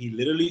 And he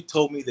literally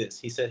told me this.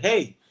 He said,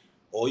 hey,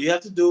 all you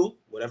have to do,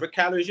 whatever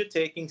calories you're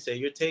taking, say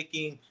you're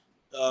taking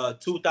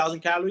 2,000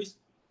 calories,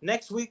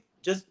 next week,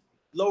 just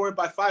lower it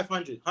by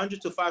 500,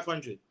 100 to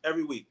 500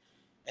 every week.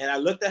 And I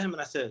looked at him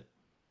and I said,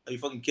 are you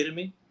fucking kidding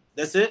me?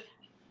 That's it?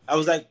 I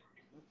was like,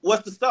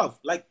 what's the stuff?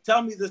 Like,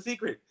 tell me the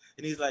secret.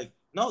 And he's like,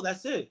 no,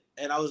 that's it.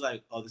 And I was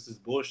like, oh, this is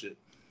bullshit.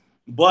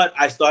 But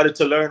I started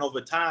to learn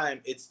over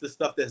time, it's the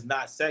stuff that's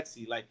not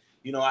sexy. Like,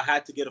 you know, I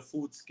had to get a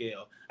food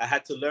scale. I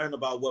had to learn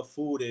about what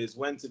food is,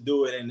 when to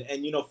do it,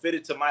 and you know, fit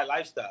it to my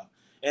lifestyle.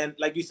 And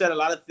like you said, a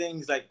lot of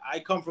things, like I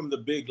come from the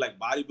big like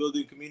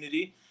bodybuilding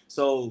community.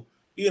 So,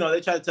 you know, they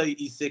try to tell you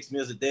eat 6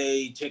 meals a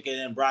day, chicken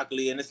and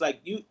broccoli. And it's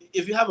like,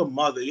 if you have a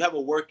mother, you have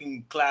a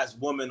working class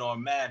woman or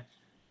man,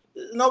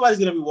 nobody's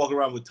going to be walking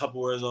around with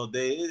Tupperwares all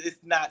day. It's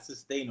not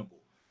sustainable.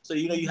 So,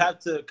 you know, you have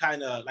to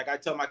kind of, like I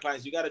tell my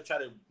clients, you got to try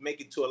to make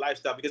it to a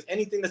lifestyle, because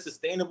anything that's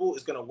sustainable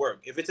is going to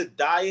work. If it's a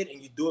diet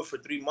and you do it for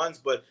 3 months,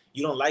 but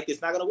you don't like it,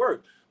 it's not going to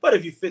work. But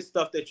if you fit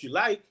stuff that you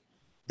like,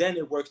 then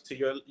it works to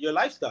your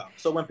lifestyle.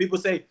 So when people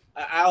say,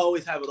 I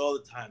always have it all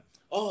the time.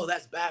 Oh,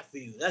 that's bad for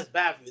you. That's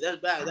bad for you. That's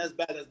bad. That's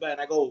bad. That's bad.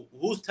 And I go,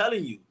 who's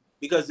telling you?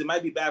 Because it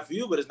might be bad for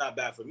you, but it's not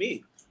bad for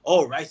me.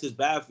 Oh, rice is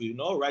bad for you.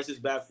 No, rice is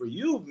bad for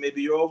you.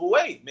 Maybe you're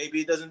overweight.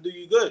 Maybe it doesn't do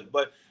you good.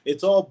 But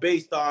it's all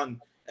based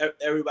on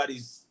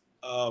everybody's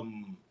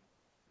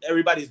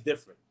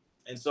different.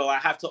 And so I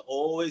have to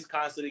always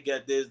constantly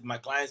get this. My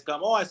clients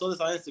come, oh, I saw this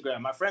on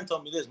Instagram. My friend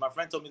told me this. My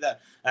friend told me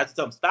that. I have to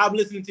tell them, stop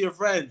listening to your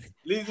friends.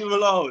 Leave them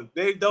alone.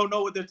 They don't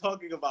know what they're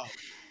talking about.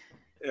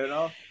 You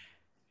know?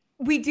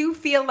 We do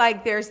feel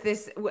like there's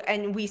this,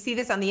 and we see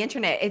this on the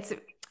internet.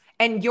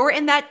 And you're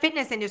in that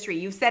fitness industry.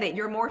 You've said it.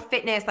 You're more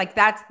fitness. Like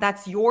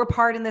that's your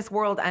part in this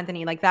world,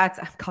 Anthony. Like I'm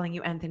calling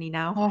you Anthony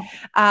now.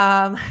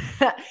 Oh.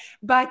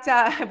 But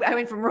I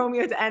went from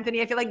Romeo to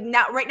Anthony. I feel like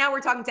right now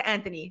we're talking to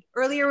Anthony.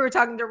 Earlier we were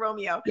talking to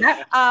Romeo.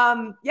 Yeah.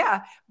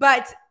 Yeah.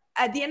 But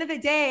at the end of the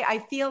day, I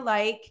feel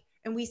like,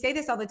 and we say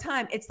this all the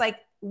time, it's like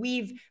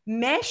we've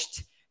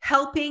meshed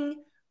helping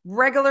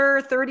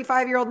regular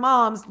 35-year-old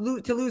moms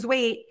to lose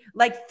weight,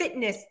 like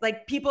fitness,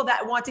 like people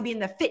that want to be in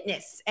the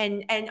fitness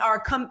and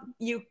are come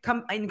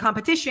in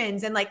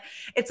competitions. And like,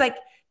 it's like,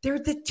 they're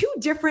the two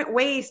different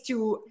ways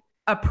to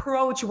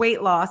approach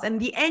weight loss. And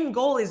the end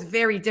goal is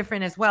very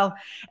different as well.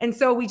 And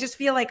so we just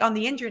feel like on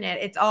the internet,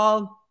 it's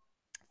all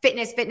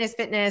fitness,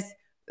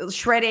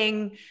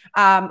 shredding,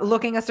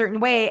 looking a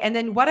certain way. And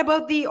then what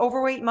about the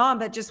overweight mom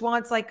that just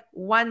wants like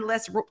one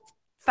less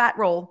fat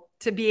roll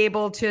to be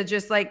able to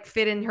just like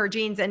fit in her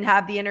jeans and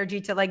have the energy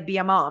to like be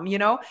a mom, you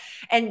know?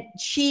 And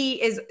she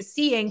is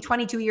seeing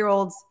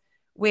 22-year-olds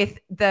with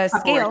the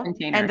scale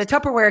and the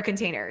Tupperware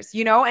containers,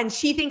 you know, and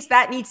she thinks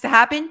that needs to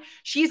happen.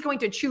 She's going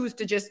to choose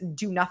to just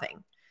do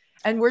nothing.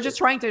 And we're just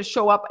trying to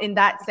show up in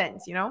that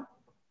sense, you know?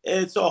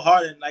 It's so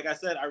hard. And like I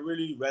said, I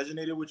really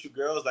resonated with you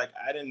girls. Like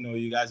I didn't know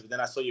you guys, but then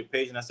I saw your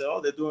page and I said,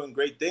 oh, they're doing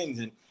great things.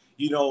 And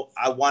you know,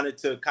 I wanted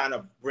to kind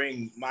of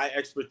bring my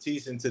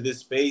expertise into this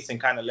space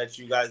and kind of let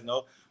you guys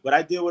know. But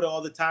I deal with it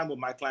all the time with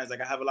my clients.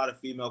 Like I have a lot of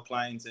female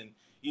clients and,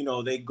 you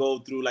know, they go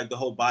through like the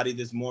whole body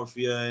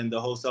dysmorphia and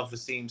the whole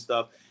self-esteem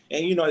stuff.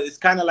 And, you know, it's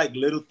kind of like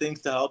little things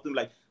to help them.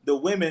 Like the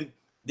women,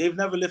 they've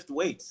never lifted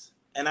weights.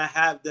 And I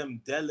have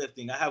them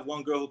deadlifting. I have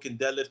one girl who can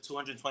deadlift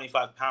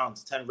 225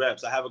 pounds, 10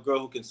 reps. I have a girl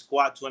who can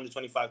squat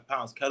 225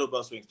 pounds,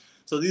 kettlebell swings.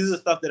 So these are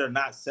stuff that are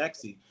not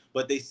sexy,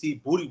 but they see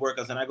booty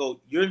workouts. And I go,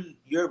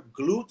 your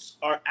glutes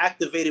are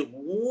activated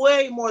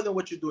way more than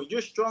what you're doing.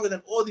 You're stronger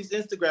than all these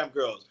Instagram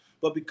girls.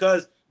 But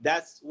because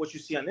that's what you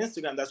see on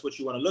Instagram, that's what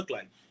you want to look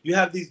like. You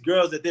have these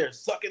girls that they're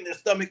sucking their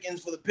stomach in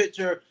for the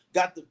picture,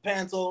 got the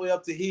pants all the way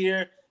up to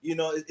here. You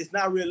know, it's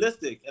not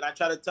realistic. And I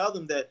try to tell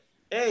them that,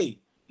 hey,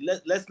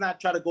 let's not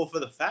try to go for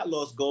the fat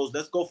loss goals.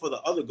 Let's go for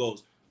the other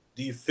goals.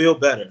 Do you feel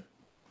better?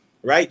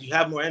 Right? Do you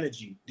have more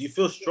energy? Do you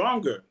feel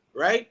stronger?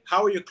 Right?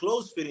 How are your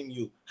clothes fitting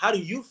you? How do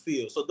you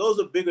feel? So those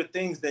are bigger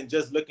things than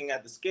just looking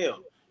at the scale,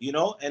 you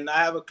know? And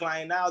I have a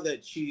client now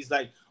that she's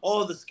like,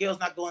 oh, the scale's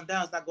not going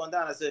down. It's not going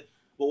down. I said,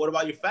 but what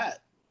about your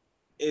fat?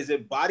 Is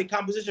it body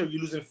composition? Are you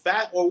losing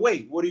fat or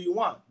weight? What do you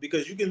want?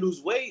 Because you can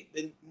lose weight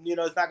and, you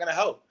know, it's not going to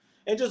help.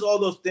 and just all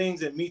those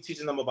things, and me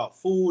teaching them about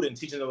food and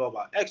teaching them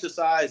about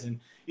exercise. And,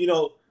 you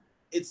know,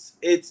 it's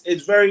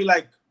very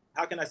like,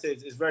 how can I say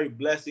it's very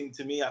blessing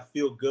to me. I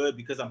feel good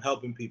because I'm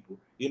helping people.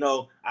 You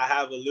know, I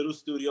have a little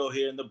studio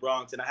here in the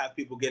Bronx, and I have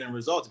people getting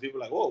results. And people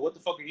are like, "Whoa, what the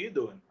fuck are you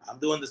doing?" I'm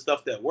doing the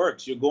stuff that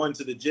works. You're going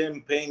to the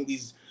gym, paying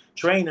these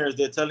trainers.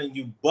 They're telling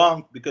you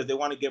bunk because they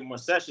want to get more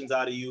sessions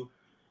out of you.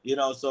 You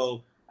know,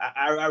 so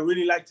I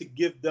really like to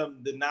give them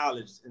the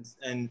knowledge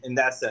in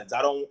that sense.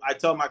 I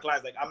tell my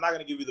clients, like, I'm not going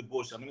to give you the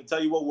bullshit. I'm going to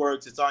tell you what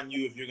works. It's on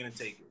you if you're going to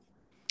take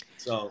it.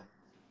 So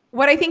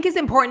what I think is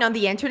important on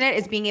the internet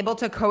is being able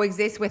to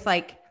coexist with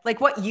like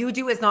what you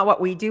do is not what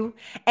we do.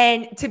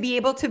 And to be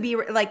able to be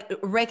like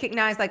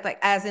recognized, like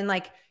as in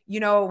like, you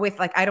know, with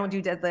like, I don't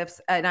do deadlifts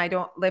and I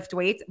don't lift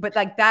weights, but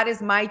like, that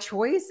is my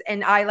choice.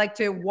 And I like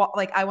to walk,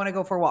 like, I want to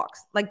go for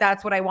walks. Like,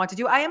 that's what I want to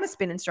do. I am a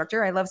spin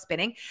instructor. I love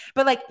spinning,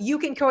 but like, you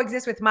can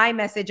coexist with my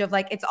message of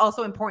like, it's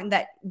also important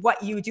that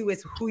what you do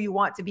is who you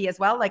want to be as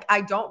well. Like,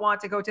 I don't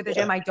want to go to the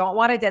gym. I don't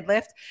want to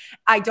deadlift.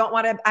 I don't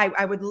want to,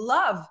 I would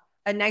love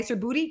a nicer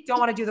booty. Don't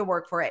want to do the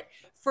work for it.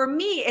 For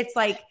me, it's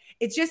like,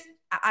 it's just,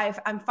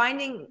 I'm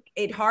finding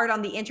it hard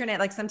on the internet.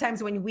 Like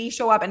sometimes when we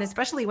show up, and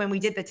especially when we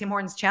did the Tim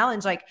Hortons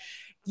challenge, like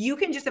you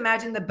can just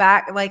imagine the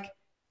back, like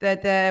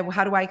the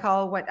how do I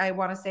call what I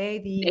want to say?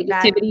 The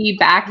negativity,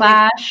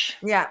 backlash.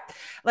 Yeah.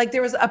 Like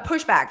there was a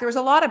pushback. There was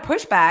a lot of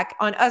pushback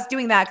on us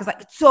doing that because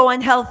like it's so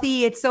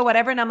unhealthy. It's so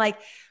whatever. And I'm like,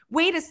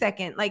 wait a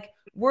second. Like,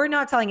 we're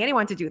not telling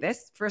anyone to do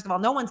this. First of all,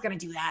 no one's going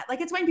to do that. Like,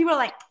 it's when people are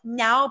like,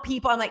 now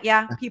people, I'm like,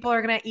 yeah, people are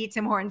going to eat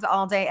Tim Hortons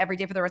all day, every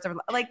day for the rest of their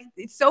life. Like,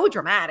 it's so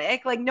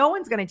dramatic. Like, no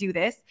one's going to do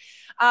this.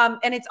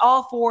 And it's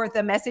all for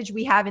the message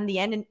we have in the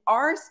end in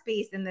our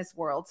space in this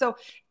world. So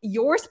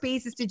your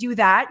space is to do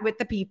that with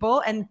the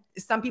people. And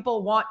some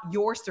people want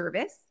your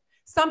service.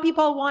 Some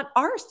people want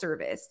our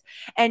service.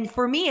 And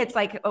for me, it's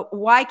like,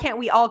 why can't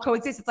we all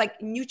coexist? It's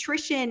like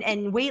nutrition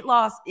and weight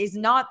loss is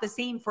not the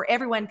same for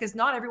everyone because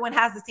not everyone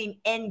has the same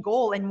end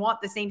goal and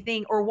want the same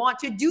thing or want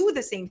to do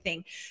the same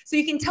thing. So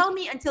you can tell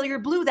me until you're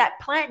blue that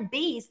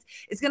plant-based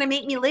is going to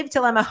make me live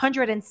till I'm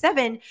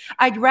 107.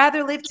 I'd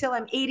rather live till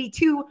I'm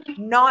 82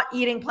 not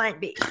eating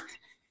plant-based.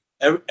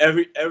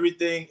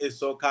 Everything is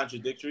so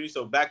contradictory.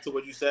 So back to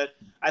what you said,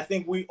 I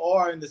think we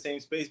are in the same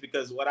space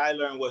because what I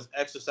learned was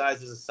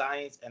exercise is a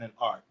science and an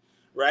art,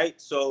 right?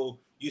 So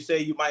you say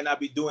you might not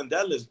be doing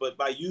deadlifts, but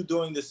by you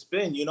doing the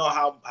spin, you know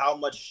how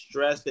much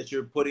stress that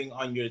you're putting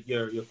on your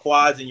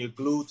quads and your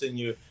glutes and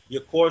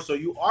your core. So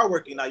you are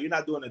working out. You're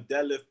not doing a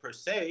deadlift per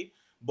se,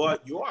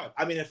 but you are.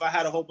 I mean, if I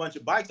had a whole bunch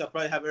of bikes, I'd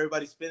probably have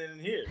everybody spinning in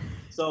here.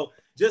 So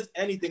just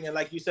anything. And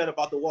like you said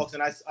about the walks,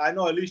 and I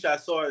know Alicia, I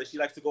saw her, she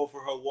likes to go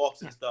for her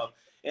walks and stuff.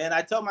 And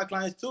I tell my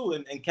clients too,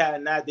 and Kat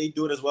and Nat, they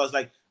do it as well. It's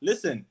like,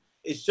 listen,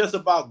 it's just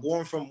about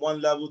going from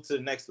one level to the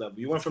next level.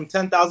 You went from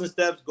 10,000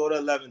 steps, go to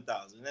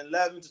 11,000, and then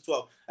 11 to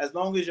 12. As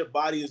long as your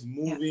body is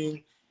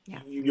moving,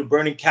 you're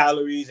burning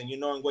calories and you're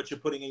knowing what you're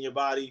putting in your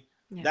body.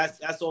 Yeah.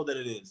 That's all that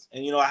it is.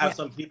 And, you know, I have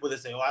some people that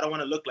say, oh, I don't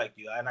want to look like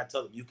you. And I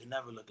tell them, you can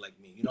never look like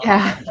me. You know,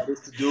 what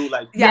is to do.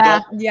 Like,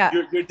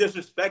 you're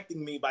disrespecting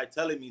me by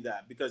telling me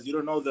that because you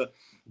don't know the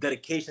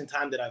dedication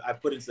time that I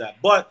put into that.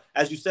 But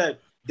as you said,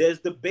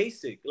 there's the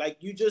basic, like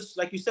you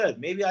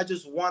said, maybe I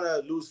just want to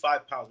lose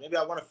 5 pounds. Maybe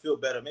I want to feel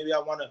better. Maybe I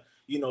want to,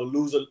 you know,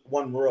 lose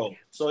one row.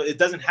 So it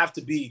doesn't have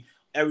to be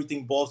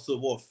everything balls to the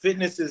wall.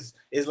 Fitness is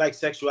like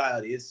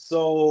sexuality. It's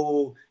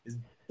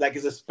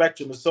a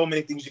spectrum. There's so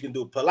many things you can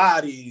do.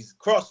 Pilates,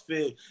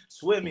 CrossFit,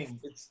 swimming.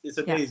 It's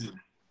amazing.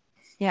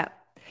 Yeah.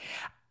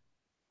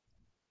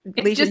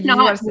 It's just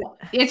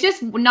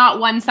not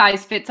one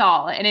size fits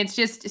all. And it's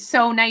just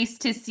so nice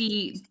to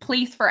see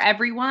place for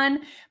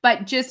everyone,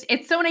 but just,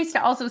 it's so nice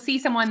to also see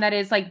someone that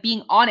is like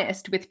being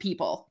honest with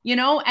people, you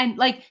know? And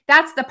like,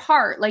 that's the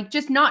part, like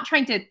just not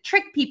trying to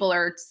trick people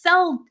or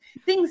sell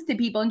things to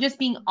people and just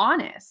being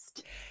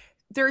honest.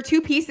 There are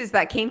two pieces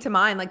that came to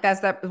mind. Like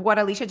that's what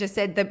Alicia just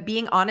said, the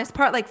being honest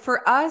part. Like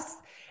for us,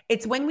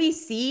 it's when we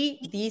see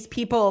these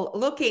people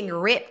looking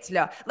ripped,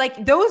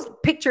 like those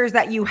pictures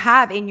that you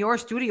have in your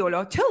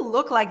studio, to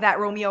look like that,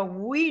 Romeo,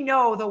 we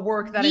know the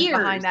work that is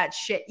behind that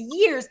shit.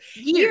 Years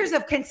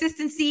of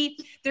consistency.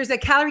 There's a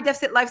calorie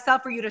deficit lifestyle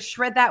for you to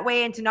shred that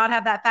way and to not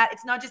have that fat.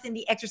 It's not just in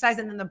the exercise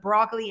and then the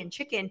broccoli and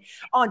chicken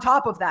on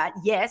top of that.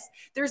 Yes,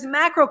 there's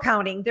macro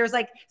counting. There's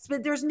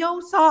no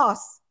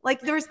sauce. Like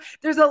there's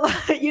a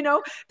lot, you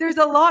know, there's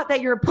a lot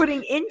that you're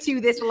putting into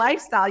this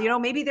lifestyle. You know,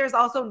 maybe there's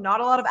also not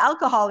a lot of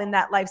alcohol in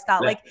that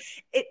lifestyle. Like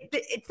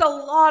it's a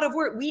lot of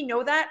work. We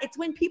know that. It's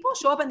when people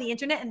show up on the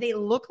internet and they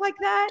look like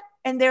that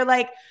and they're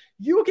like,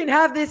 you can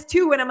have this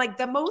too. And I'm like,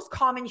 the most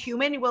common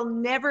human will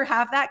never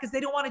have that because they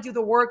don't want to do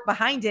the work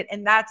behind it.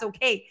 And that's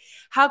okay.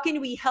 How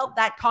can we help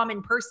that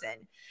common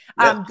person?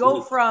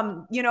 Go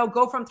from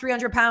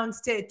 300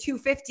 pounds to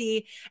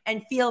 250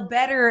 and feel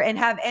better and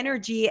have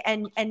energy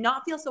and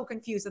not feel so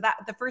confused. So that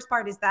the first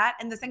part is that.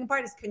 And the second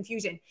part is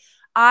confusion.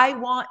 Our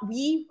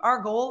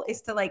goal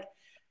is to like,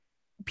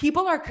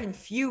 people are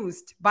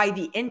confused by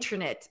the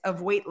internet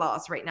of weight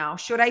loss right now.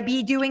 Should I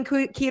be doing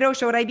keto?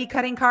 Should I be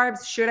cutting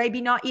carbs? Should I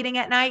be not eating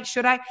at night?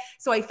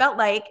 So I felt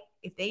like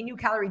if they knew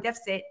calorie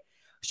deficit,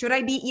 should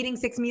I be eating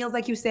 6 meals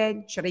like you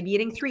said? Should I be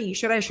eating 3?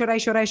 Should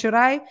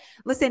I?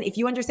 Listen, if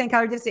you understand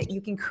calorie deficit,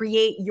 you can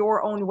create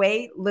your own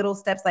way, little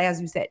steps, like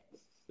as you said.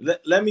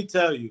 Let me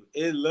tell you,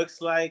 it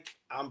looks like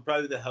I'm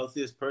probably the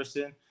healthiest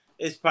person.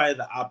 It's probably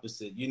the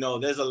opposite. You know,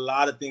 there's a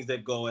lot of things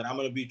that go, and I'm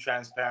going to be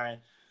transparent.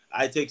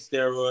 I take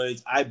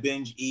steroids, I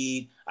binge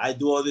eat, I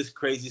do all this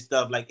crazy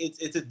stuff. Like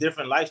it's a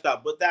different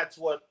lifestyle, but that's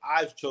what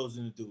I've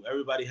chosen to do.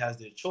 Everybody has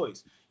their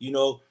choice. You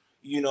know,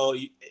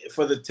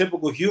 for the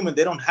typical human,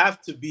 they don't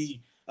have to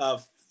be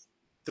 8%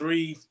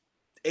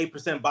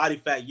 body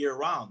fat year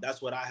round.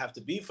 That's what I have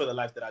to be for the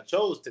life that I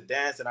chose to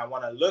dance, and I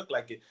want to look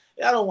like it.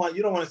 You don't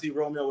want to see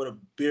Romeo with a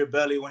beer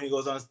belly when he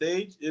goes on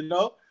stage, you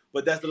know.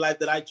 But that's the life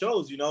that I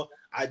chose. You know,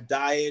 I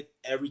diet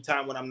every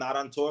time when I'm not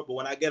on tour, but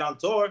when I get on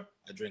tour,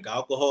 I drink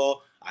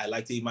alcohol. I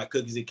like to eat my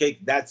cookies and cake.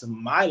 That's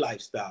my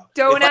lifestyle.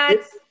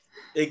 Donuts.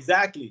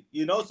 Exactly.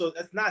 You know, so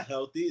that's not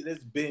healthy.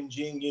 That's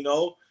binging. You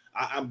know,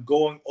 I'm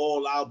going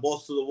all out,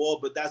 balls to the wall,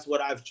 but that's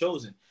what I've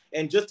chosen.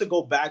 And just to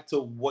go back to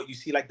what you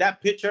see, like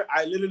that picture,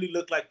 I literally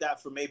looked like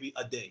that for maybe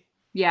a day.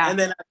 Yeah. And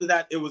then after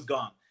that, it was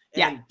gone.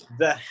 And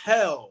the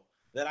hell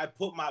that I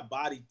put my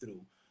body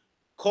through,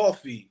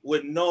 coffee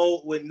with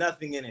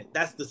nothing in it.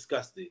 That's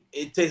disgusting.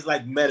 It tastes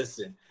like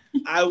medicine.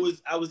 I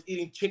was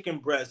eating chicken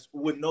breast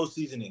with no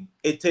seasoning.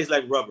 It tastes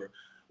like rubber.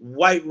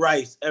 White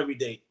rice every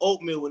day.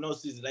 Oatmeal with no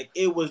seasoning. Like,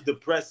 it was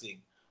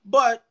depressing.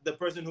 But the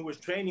person who was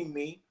training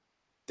me,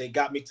 they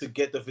got me to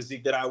get the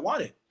physique that I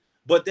wanted.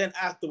 But then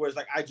afterwards,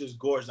 like, I just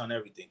gorged on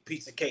everything.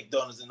 Pizza, cake,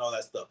 donuts, and all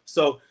that stuff.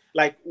 So,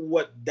 like,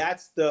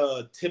 that's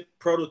the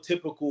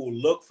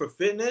prototypical look for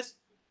fitness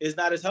is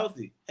not as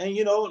healthy. And,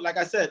 you know, like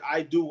I said,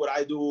 I do what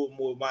I do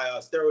with my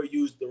steroid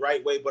use the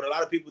right way. But a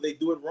lot of people, they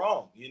do it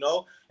wrong, you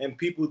know, and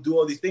people do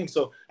all these things.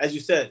 So, as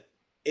you said,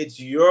 it's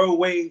your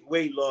weight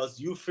loss.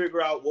 You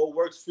figure out what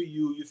works for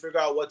you. You figure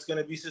out what's going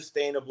to be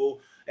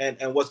sustainable and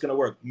what's going to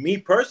work. Me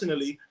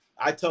personally,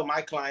 I tell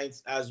my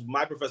clients, as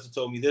my professor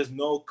told me, there's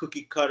no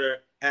cookie cutter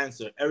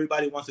answer.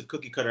 Everybody wants a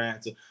cookie cutter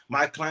answer.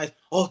 My clients,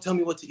 tell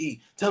me what to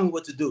eat. Tell me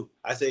what to do.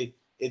 I say,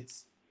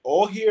 it's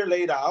all here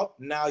laid out.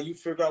 Now you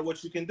figure out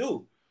what you can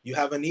do. You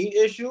have a knee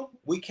issue.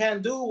 We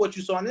can't do what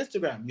you saw on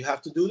Instagram. You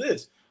have to do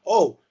this.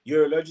 Oh,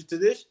 you're allergic to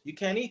this? You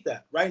can't eat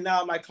that. Right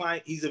now, my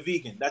client, he's a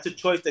vegan. That's a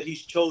choice that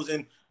he's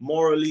chosen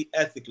morally,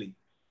 ethically.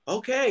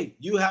 Okay,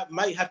 you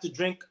might have to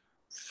drink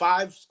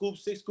 6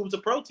 scoops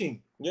of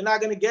protein. You're not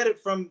going to get it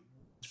from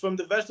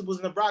the vegetables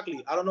and the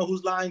broccoli. I don't know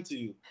who's lying to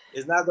you.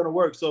 It's not going to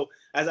work. So,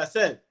 as I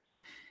said,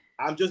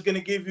 I'm just going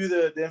to give you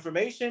the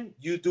information.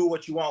 You do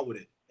what you want with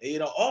it. And, you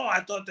know,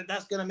 I thought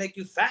that's going to make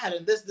you fat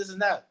and this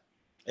and that.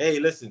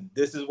 Hey, listen,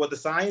 this is what the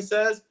science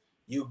says.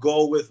 You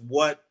go with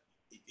what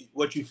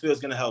you feel is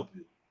going to help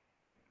you.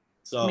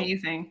 So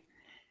amazing.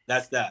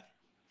 That's that.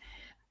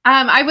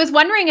 I was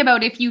wondering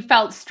about if you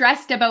felt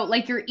stressed about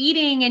like your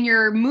eating and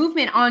your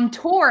movement on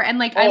tour. And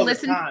like, I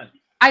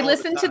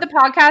listened to the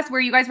podcast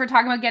where you guys were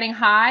talking about getting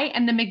high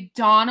and the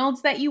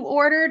McDonald's that you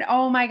ordered.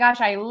 Oh my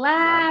gosh, I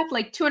laughed.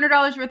 Like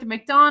 $200 worth of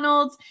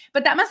McDonald's,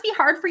 but that must be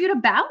hard for you to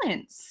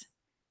balance.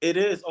 It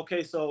is.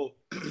 Okay, so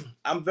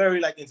I'm very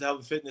like into health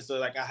and fitness. So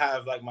like I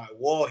have like my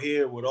wall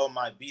here with all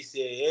my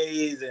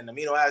BCAAs and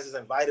amino acids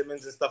and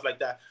vitamins and stuff like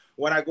that.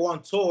 When I go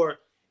on tour,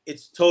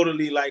 it's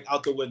totally like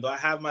out the window. I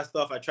have my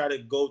stuff. I try to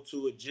go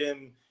to a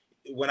gym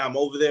when I'm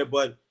over there,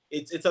 but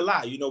it's a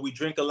lot. You know, we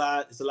drink a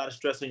lot. It's a lot of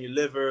stress on your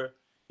liver.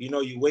 You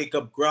know, you wake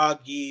up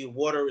groggy,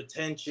 water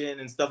retention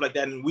and stuff like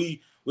that. And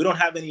we don't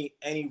have any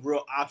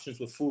real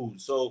options with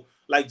food. So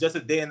like just a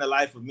day in the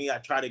life of me, I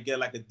try to get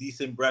like a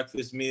decent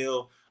breakfast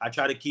meal. I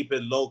try to keep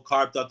it low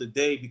carb throughout the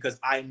day because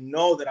I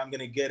know that I'm going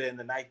to get it in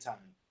the nighttime.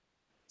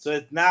 So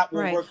it's not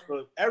what works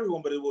for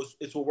everyone, but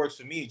it's what works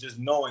for me. Just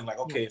knowing like,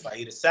 okay, if I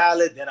eat a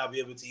salad, then I'll be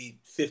able to eat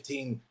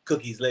 15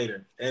 cookies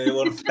later and it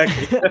won't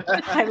affect me.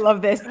 I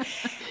love this.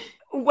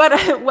 What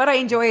I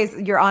enjoy is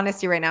your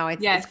honesty right now.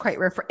 It's quite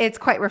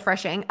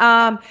refreshing.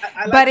 I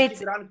like to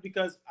keep it honest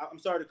because I'm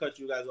sorry to cut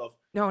you guys off.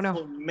 No.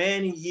 For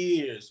many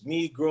years,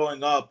 me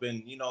growing up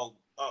and, you know,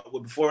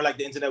 before like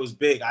the internet was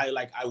big, I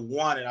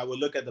would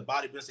look at the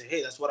bodybuilder and say,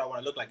 hey, that's what I want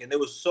to look like. And there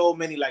was so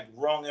many like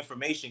wrong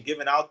information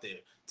given out there.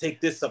 Take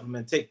this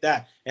supplement, take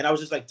that. And I was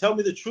just like, tell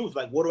me the truth.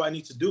 Like, what do I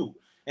need to do?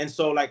 And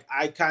so like,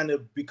 I kind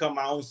of become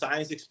my own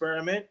science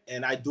experiment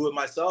and I do it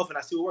myself and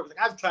I see what works.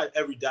 Like I've tried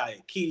every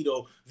diet,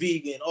 keto,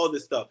 vegan, all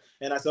this stuff.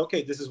 And I said,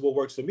 okay, this is what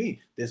works for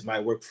me. This might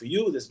work for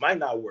you. This might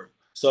not work.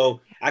 So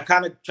I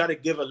kind of try to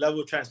give a level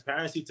of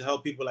transparency to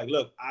help people like,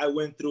 look, I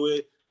went through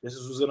it. This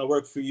is what's going to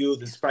work for you.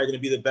 This is probably going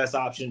to be the best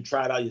option.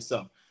 Try it out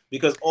yourself.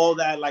 Because all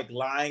that like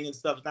lying and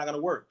stuff is not going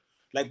to work.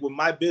 Like with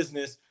my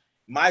business,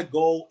 my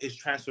goal is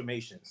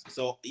transformations.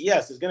 So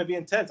yes, it's going to be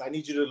intense. I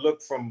need you to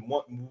look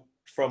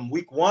from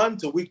week 1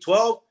 to week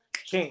 12,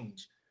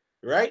 change,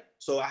 right?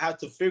 So I have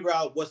to figure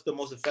out what's the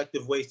most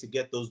effective ways to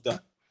get those done.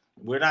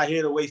 We're not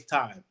here to waste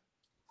time.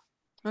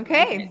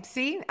 Okay.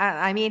 See,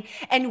 I mean,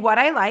 and what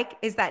I like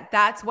is that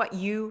that's what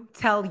you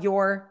tell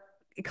your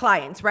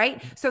clients,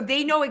 right? So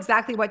they know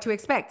exactly what to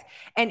expect.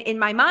 And in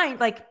my mind,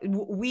 like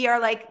we are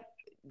like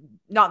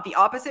not the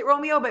opposite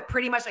Romeo, but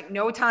pretty much like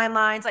no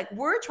timelines. Like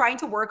we're trying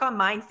to work on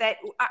mindset.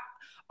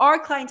 Our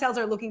clientels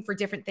are looking for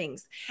different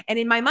things. And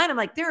in my mind, I'm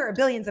like, there are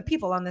billions of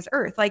people on this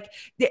earth. Like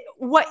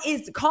what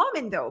is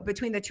common though,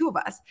 between the two of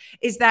us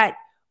is that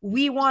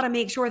we want to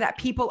make sure that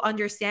people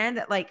understand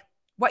that like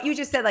what you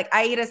just said, like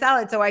I eat a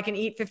salad so I can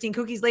eat 15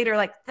 cookies later.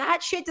 Like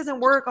that shit doesn't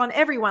work on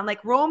everyone.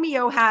 Like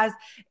Romeo has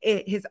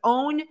his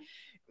own,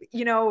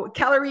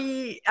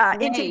 calorie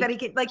intake that he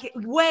can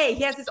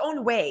he has his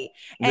own way.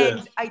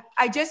 And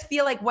I just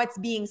feel like what's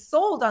being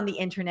sold on the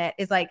internet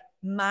is like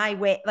my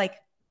way, like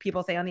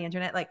people say on the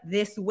internet, like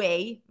this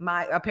way,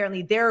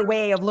 apparently their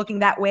way of looking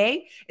that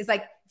way is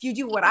like, if you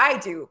do what I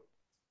do,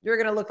 you're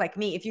going to look like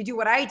me. If you do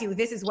what I do,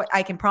 this is what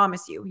I can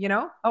promise you,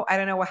 Oh, I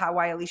don't know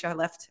why Alicia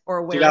left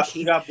or where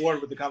she got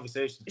bored with the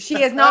conversation.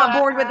 She is not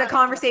bored with the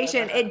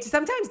conversation. It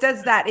sometimes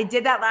does that. It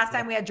did that last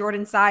time we had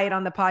Jordan Syed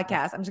on the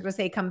podcast. I'm just going to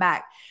say, come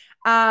back.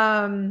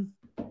 I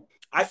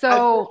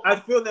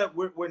feel that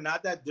we're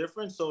not that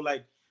different. So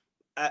like,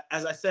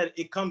 as I said,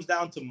 it comes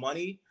down to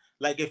money.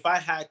 Like if I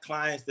had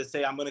clients that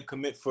say I'm going to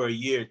commit for a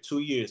year,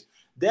 2 years,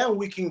 then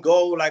we can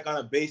go like on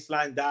a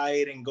baseline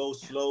diet and go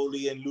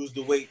slowly and lose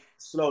the weight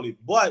slowly.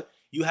 But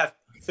you have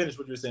finished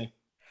what you're saying.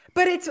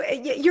 But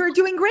you're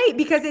doing great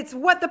because it's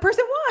what the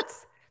person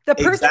wants. The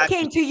person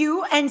came to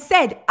you and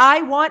said,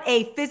 I want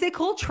a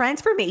physical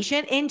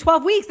transformation in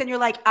 12 weeks. And you're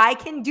like, I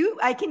can do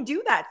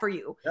that for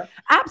you. Yeah.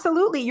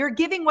 Absolutely. You're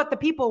giving what the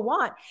people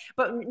want,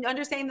 but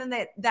understanding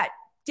that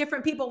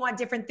different people want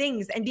different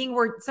things and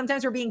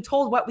sometimes we're being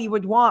told what we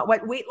would want,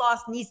 what weight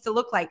loss needs to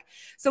look like.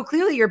 So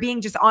clearly you're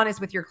being just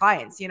honest with your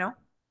clients,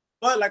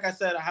 But like I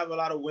said, I have a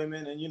lot of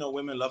women and,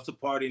 women love to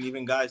party and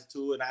even guys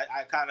too. And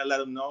I kind of let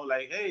them know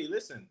like, hey,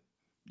 listen,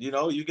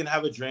 you can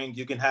have a drink,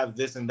 you can have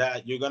this and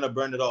that. You're going to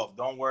burn it off.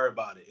 Don't worry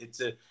about it.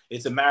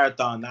 It's a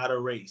marathon, not a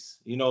race.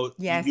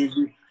 Yes.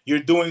 You're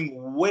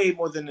doing way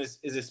more than is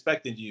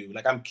expected of you.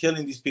 Like I'm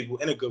killing these people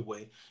in a good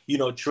way,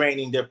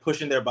 training, they're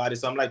pushing their body.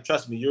 So I'm like,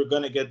 trust me, you're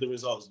going to get the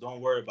results. Don't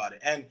worry about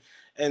it.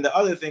 And the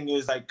other thing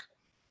is like,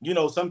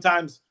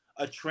 sometimes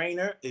a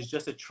trainer is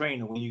just a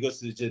trainer. When you go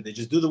to the gym, they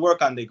just do the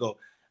work and they go,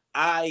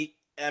 I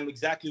am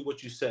exactly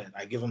what you said.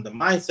 I give them the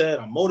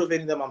mindset. I'm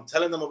motivating them. I'm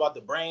telling them about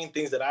the brain,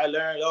 things that I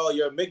learned. Oh,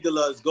 your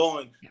amygdala is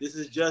going. This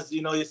is just,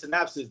 your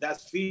synapses.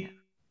 That's feed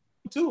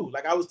too.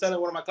 Like I was telling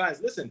one of my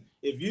clients, listen,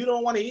 if you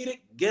don't want to eat it,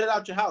 get it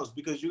out your house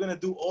because you're going to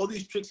do all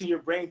these tricks in your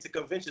brain to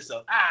convince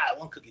yourself,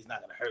 one cookie's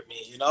not going to hurt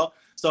me,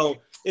 So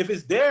if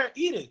it's there,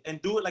 eat it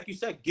and do it, like you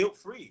said,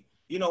 guilt-free.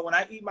 When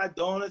I eat my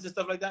donuts and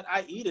stuff like that,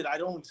 I eat it. I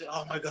don't say,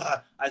 oh my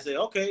God. I say,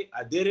 okay,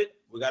 I did it.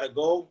 We got to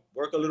go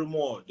work a little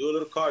more, do a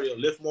little cardio,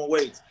 lift more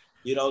weights,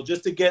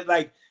 just to get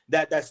like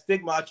that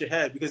stigma out your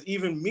head. Because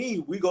even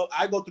me,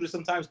 I go through this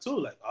sometimes too.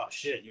 Like, oh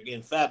shit, you're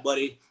getting fat,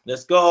 buddy.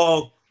 Let's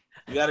go.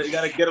 You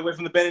gotta get away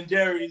from the Ben and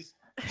Jerry's.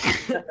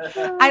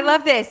 I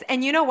love this.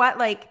 And you know what?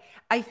 Like,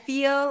 I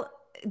feel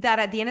that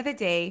at the end of the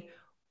day,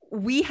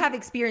 we have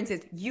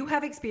experiences. You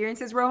have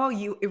experiences,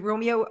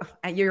 Romeo,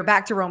 you're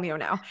back to Romeo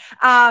now.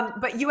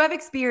 But you have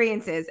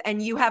experiences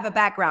and you have a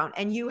background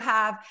and you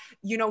have,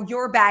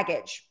 your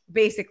baggage.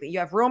 Basically, you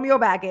have Romeo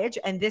baggage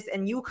and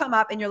you come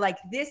up and you're like,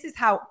 this is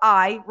how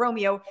I,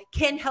 Romeo,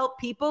 can help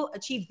people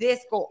achieve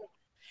this goal.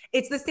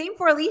 It's the same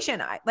for Alicia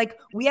and I. Like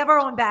we have our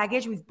own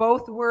baggage. We've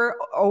both were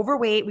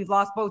overweight. We've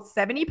lost both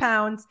 70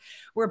 pounds.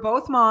 We're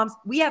both moms.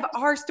 We have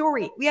our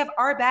story. We have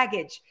our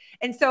baggage.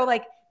 And so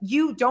like,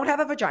 you don't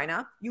have a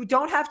vagina. You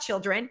don't have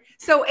children.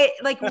 So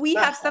we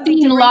have something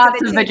seen to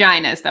lots of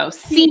vaginas though.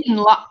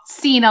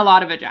 Seen a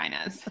lot of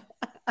vaginas.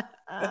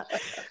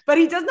 But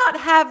he does not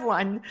have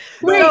one.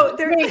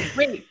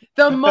 Wait.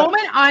 The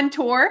moment on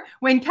tour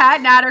when Kat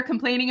and Nat are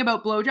complaining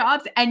about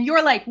blowjobs and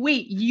you're like,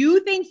 wait,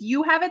 you think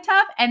you have it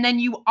tough? And then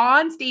you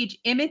on stage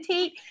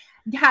imitate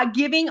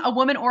giving a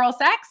woman oral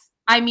sex?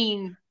 I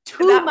mean,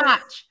 too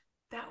much.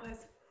 That was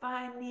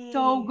funny.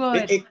 So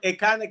good. It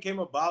kind of came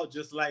about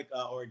just like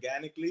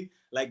organically.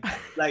 Like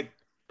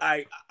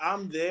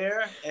I'm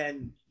there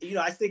and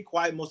I stay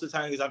quiet most of the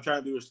time because I'm trying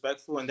to be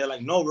respectful and they're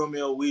like, no,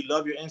 Romeo, we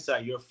love your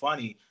insight. You're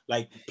funny.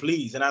 Like,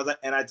 please. And I was like,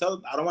 and I tell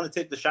them, I don't want to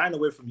take the shine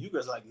away from you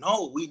guys. Like,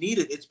 no, we need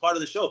it. It's part of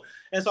the show.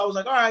 And so I was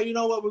like, all right, you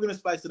know what? We're going to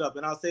spice it up.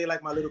 And I'll say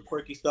like my little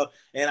quirky stuff.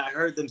 And I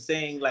heard them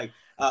saying like,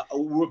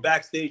 we were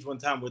backstage one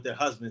time with their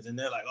husbands and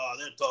they're like, oh,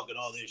 they're talking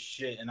all this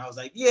shit. And I was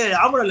like, yeah,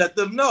 I'm going to let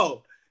them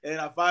know. And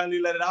I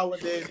finally let it out one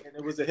day and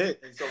it was a hit.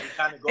 And so we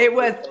kind of go through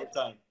it all the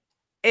time.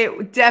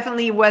 It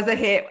definitely was a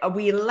hit.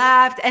 We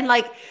laughed and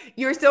like,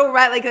 you're so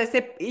right. Like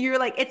you're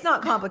like, it's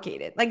not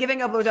complicated. Like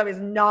giving a blowjob is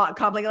not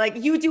complicated.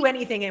 Like you do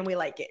anything and we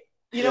like it.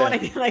 You know what I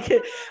mean? Like,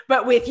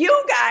 but with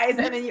you guys,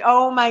 and then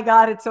oh my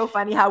God, it's so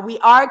funny how we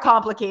are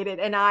complicated.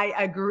 And I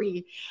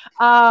agree.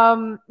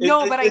 It's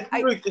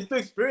the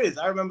experience.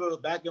 I remember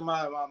back in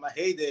my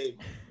heyday,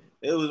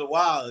 it was a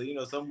while,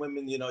 some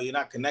women, you're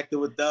not connected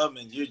with them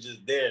and you're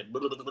just there.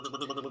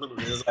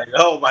 It's like,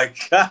 oh my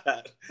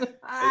God. And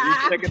you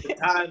check at the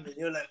time and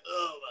you're like,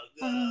 oh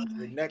my God.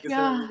 The neck is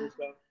hurting and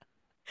stuff.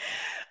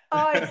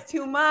 Oh, it's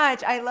too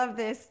much. I love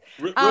this.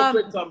 Real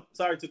quick,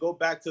 sorry to go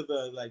back to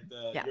the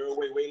your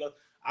weight loss.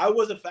 I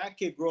was a fat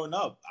kid growing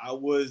up. I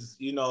was,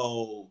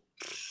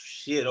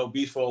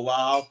 obese for a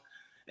while.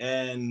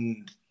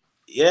 And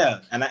yeah,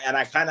 and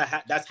I kind of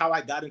that's how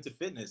I got into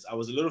fitness. I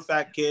was a little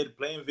fat kid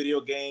playing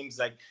video games,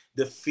 like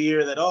the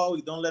fear that, oh,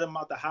 you don't let him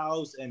out the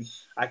house. And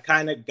I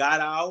kind of got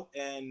out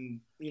and,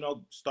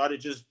 started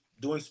just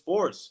doing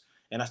sports.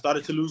 And I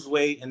started to lose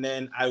weight. And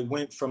then I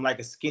went from like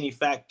a skinny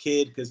fat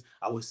kid because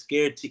I was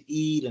scared to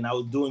eat and I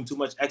was doing too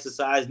much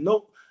exercise.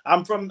 Nope.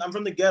 I'm from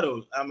the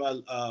ghetto. I'm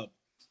a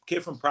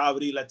kid from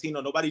poverty,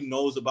 Latino. Nobody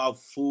knows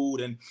about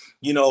food. And,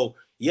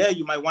 yeah,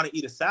 you might want to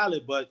eat a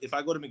salad, but if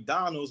I go to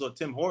McDonald's or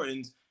Tim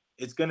Hortons,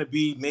 it's going to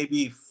be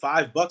maybe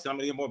 $5 and I'm going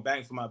to get more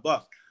bang for my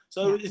buck.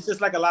 So it's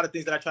just like a lot of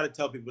things that I try to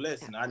tell people.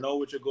 Listen, I know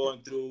what you're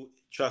going through.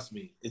 Trust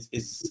me.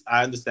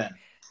 I understand.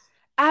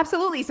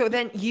 Absolutely. So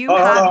then you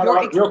have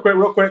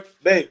real quick,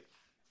 babe.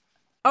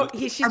 Oh,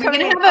 she's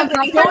coming in.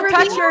 Don't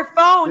touch your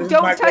phone.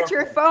 Don't touch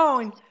your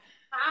phone.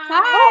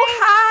 Hi. Oh,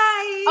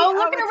 hi. Oh,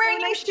 look at her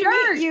wearing your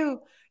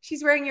shirt.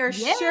 She's wearing your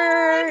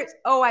shirt.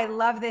 Oh, I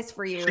love this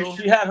for you.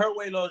 She had her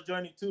weight loss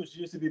journey too. She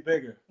used to be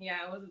bigger. Yeah,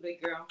 I was a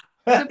big girl.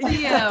 Good for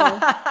you.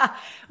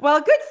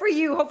 Well, good for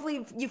you.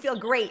 Hopefully you feel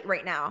great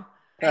right now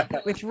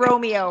with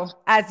Romeo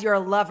as your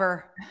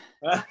lover.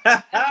 Every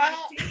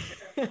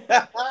day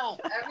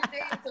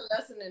it's a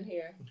lesson in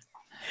here.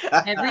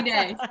 Every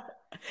day.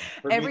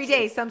 Every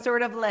day, some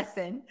sort of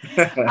lesson.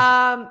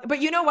 But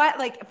you know what?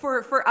 Like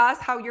for us,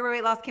 how your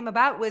weight loss came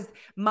about was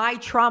my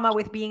trauma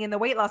with being in the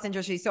weight loss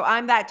industry. So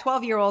I'm that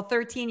 12-year-old,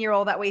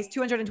 13-year-old that weighs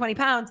 220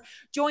 pounds,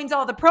 joins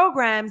all the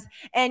programs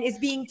and is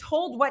being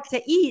told what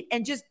to eat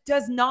and just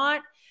does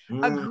not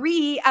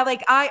agree.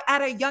 I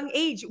at a young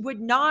age would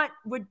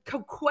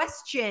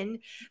question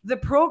the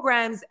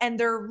programs and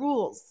their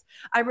rules.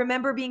 I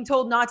remember being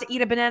told not to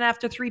eat a banana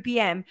after 3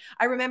 p.m.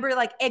 I remember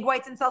like egg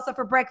whites and salsa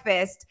for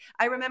breakfast.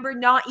 I remember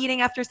not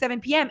eating after 7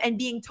 p.m. and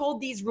being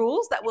told these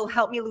rules that will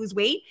help me lose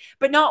weight,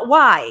 but not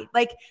why.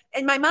 Like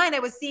in my mind, I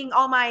was seeing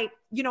all my,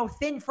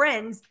 thin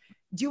friends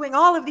doing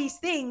all of these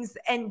things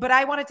but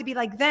I wanted to be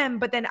like them.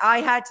 But then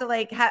I had to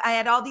I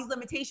had all these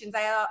limitations.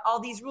 I had all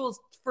these rules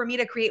for me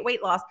to create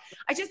weight loss.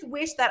 I just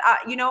wish that,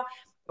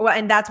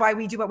 and that's why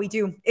we do what we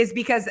do, is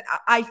because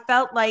I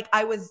felt like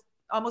I was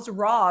almost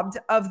robbed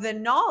of the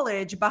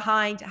knowledge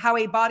behind how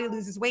a body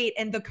loses weight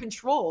and the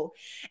control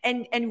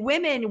and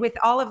women with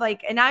all of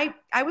and I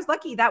was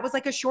lucky. That was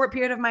like a short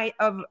period of my,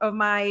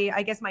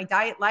 I guess my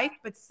diet life,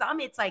 but some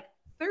it's like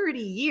 30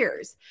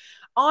 years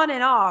on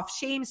and off,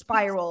 shame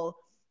spiral,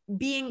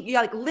 being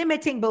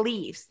limiting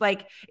beliefs.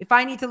 Like if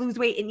I need to lose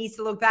weight, it needs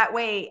to look that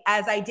way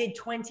as I did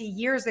 20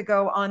 years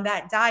ago on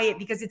that diet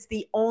because it's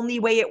the only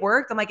way it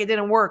worked. I'm like, it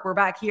didn't work. We're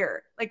back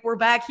here. We're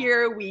back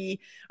here. We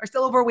are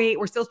still overweight.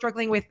 We're still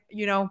struggling with,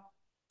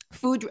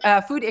 food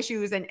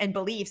issues and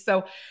beliefs.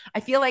 So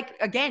I feel like,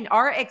 again,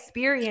 our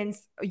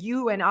experience,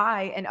 you and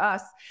I and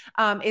us,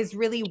 is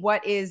really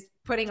what is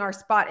putting our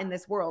spot in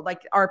this world.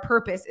 Like our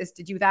purpose is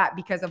to do that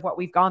because of what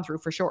we've gone through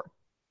for sure.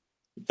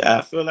 Yeah,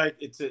 I feel like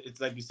it's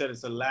like you said,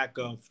 it's a lack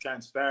of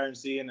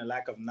transparency and a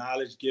lack of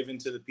knowledge given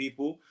to the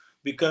people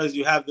because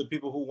you have the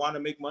people who want to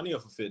make money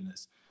off of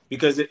fitness.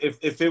 Because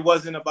if it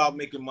wasn't about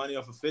making money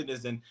off of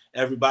fitness, then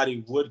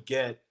everybody would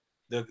get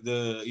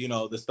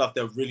the stuff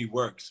that really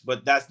works.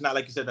 But that's not,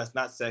 like you said, that's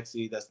not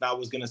sexy. That's not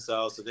what's gonna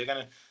sell. So they're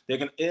gonna,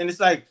 and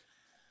it's like,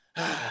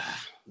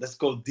 let's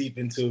go deep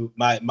into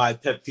my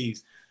pet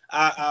peeves.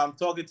 I'm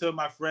talking to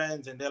my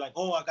friends and they're like,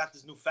 oh, I got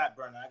this new fat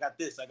burner. I got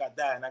this, I got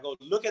that. And I go,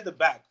 look at the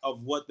back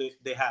of what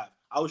they have.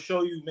 I will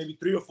show you maybe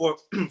 3 or 4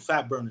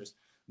 fat burners.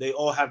 They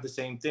all have the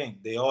same thing.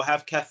 They all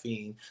have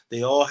caffeine.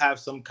 They all have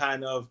some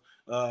kind of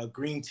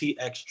green tea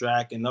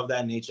extract and of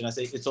that nature. And I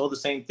say, it's all the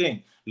same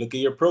thing. Look at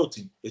your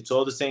protein. It's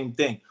all the same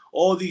thing.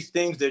 All these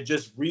things, they're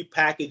just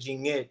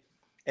repackaging it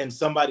and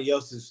somebody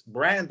else's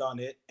brand on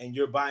it. And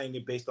you're buying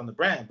it based on the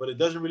brand, but it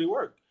doesn't really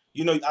work.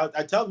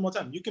 I tell them all the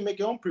time, you can make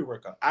your own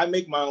pre-workout. I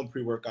make my own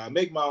pre-workout. I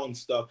make my own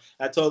stuff.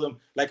 I told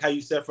them, like how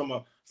you said, from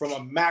a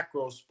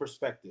macros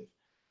perspective,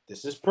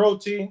 this is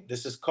protein,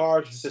 this is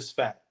carbs, this is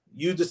fat.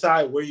 You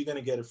decide where you're going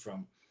to get it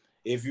from.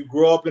 If you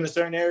grow up in a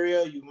certain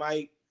area, you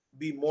might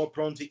be more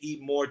prone to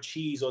eat more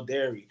cheese or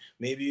dairy.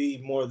 Maybe you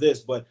eat more of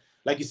this. But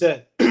like you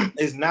said,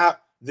 it's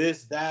not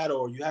this, that,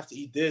 or you have to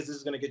eat this. This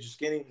is going to get you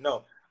skinny.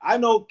 No. I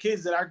know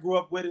kids that I grew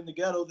up with in the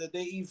ghetto that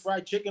they eat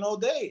fried chicken all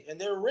day and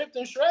they're ripped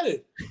and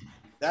shredded.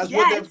 That's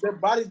what their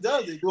body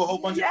does. They do a whole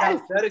bunch of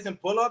calisthenics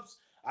and pull-ups.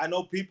 I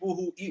know people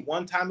who eat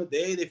 1 time a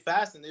day, they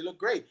fast and they look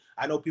great.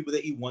 I know people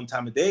that eat 1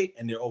 time a day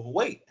and they're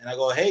overweight. And I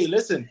go, hey,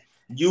 listen,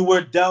 you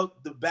were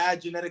dealt the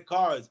bad genetic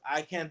cards.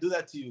 I can't do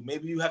that to you.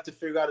 Maybe you have to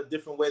figure out a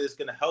different way that's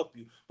going to help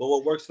you. But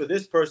what works for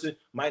this person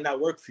might not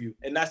work for you.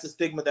 And that's the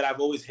stigma that I've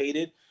always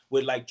hated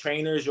with like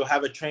trainers. You'll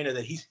have a trainer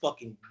that he's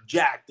fucking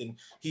jacked and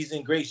he's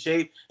in great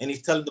shape and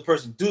he's telling the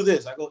person, do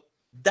this. I go,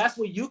 that's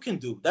what you can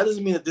do. That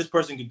doesn't mean that this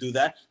person can do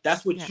that.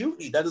 That's what you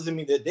eat. That doesn't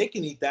mean that they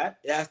can eat that.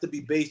 It has to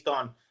be based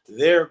on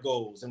their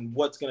goals and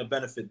what's going to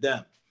benefit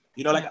them.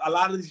 You know, like a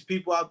lot of these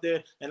people out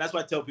there, and that's why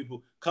I tell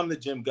people, come to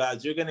gym,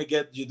 guys. You're gonna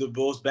get you the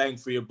most bang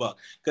for your buck,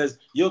 because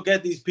you'll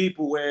get these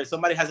people where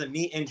somebody has a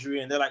knee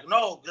injury and they're like,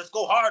 no, let's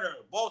go harder,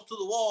 balls to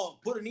the wall,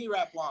 put a knee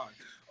wrap on.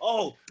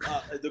 Oh,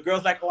 the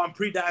girl's like, oh, I'm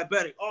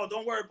pre-diabetic. Oh,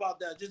 don't worry about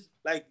that. Just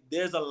like,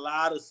 there's a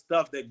lot of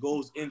stuff that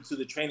goes into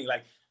the training.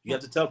 Like, you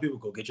have to tell people,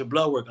 go get your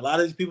blood work. A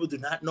lot of these people do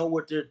not know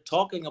what they're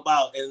talking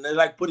about, and they're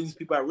like putting these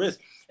people at risk,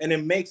 and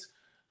it makes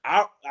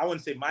I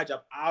wouldn't say my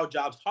job, our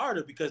jobs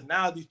harder, because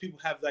now these people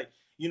have, like,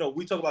 you know,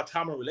 we talk about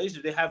trauma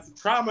relationships. They have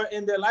trauma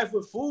in their life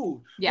with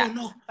food. Yeah.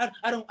 Oh, no,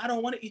 I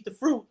don't want to eat the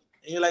fruit.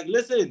 And you're like,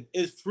 listen,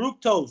 it's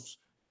fructose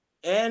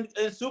and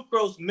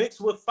sucrose mixed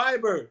with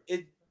fiber.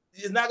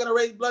 It's not gonna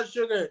raise blood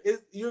sugar.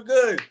 You're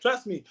good.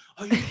 Trust me.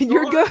 Are you sure?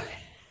 You're good.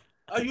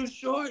 Are you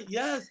sure?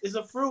 Yes, it's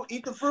a fruit.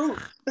 Eat the fruit.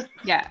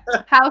 Yeah.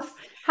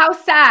 How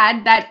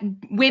sad that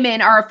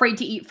women are afraid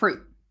to eat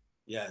fruit.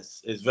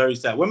 Yes, it's very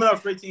sad. Women are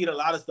afraid to eat a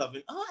lot of stuff.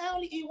 And, oh, I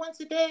only eat once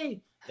a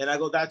day. And I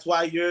go, that's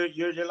why you're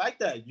like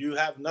that. You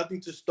have nothing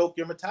to stoke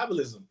your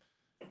metabolism.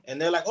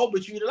 And they're like, oh,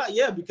 but you eat a lot.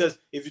 Yeah, because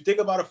if you think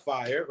about a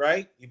fire,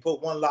 right? You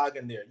put one log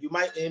in there. You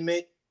might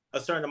emit a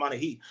certain amount of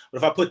heat. But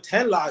if I put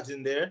 10 logs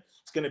in there,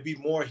 it's going to be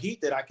more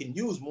heat that I can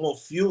use, more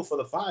fuel for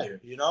the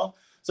fire, you know?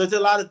 So it's a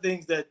lot of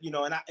things that, you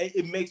know, and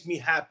it makes me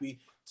happy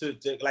to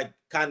like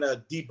kind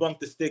of debunk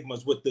the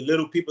stigmas with the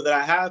little people that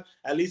I have.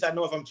 At least I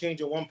know if I'm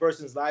changing one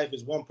person's life,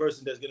 it's one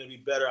person that's going to be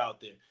better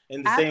out there.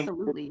 And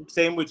the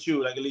same with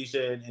you, like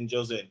Alicia and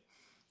Jose.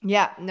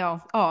 Yeah,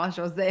 no. Oh,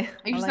 Jose.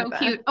 You're like so that.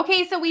 cute.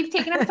 Okay, so we've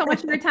taken up so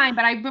much of your time,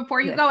 but before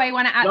you go, I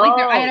want to add,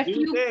 I had a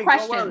few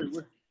questions.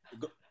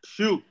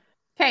 Shoot.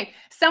 Okay,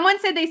 someone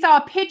said they saw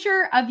a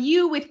picture of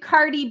you with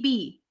Cardi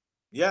B.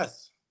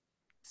 Yes.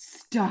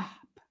 Stop.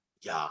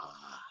 Yeah.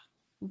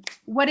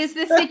 What is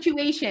the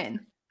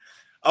situation?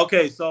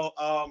 Okay, so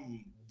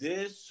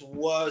this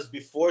was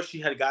before she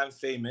had gotten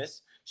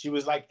famous. She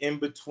was like in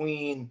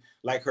between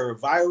like her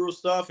viral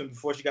stuff and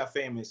before she got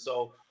famous.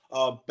 So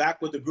back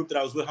with the group that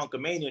I was with,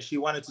 Hunkamania, she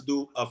wanted to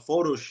do a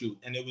photo shoot,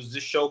 and it was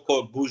this show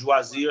called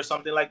Bourgeoisie or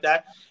something like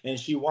that. And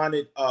she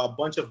wanted a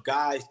bunch of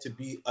guys to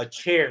be a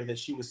chair that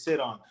she would sit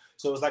on.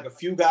 So it was like a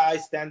few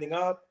guys standing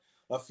up,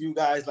 a few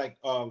guys like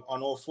on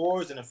all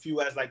fours, and a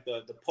few as like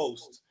the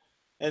post.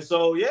 And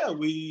so, yeah,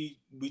 we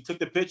took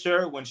the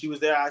picture. When she was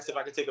there, I asked if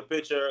I could take a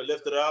picture,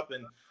 lift it up,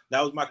 and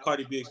that was my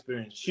Cardi B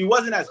experience. She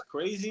wasn't as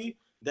crazy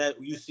that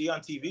you see on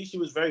TV. She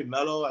was very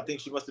mellow. I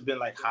think she must have been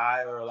like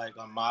high or like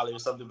on Molly or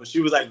something, but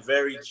she was like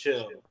very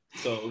chill.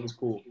 So it was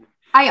cool.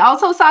 I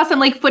also saw some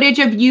like footage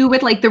of you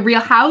with like the Real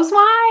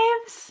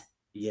Housewives.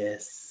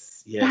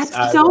 Yes. That's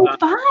so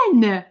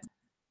fun.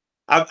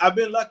 I've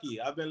been lucky.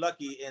 I've been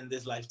lucky in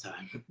this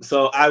lifetime.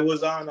 So I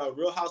was on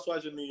Real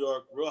Housewives of New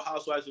York, Real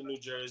Housewives of New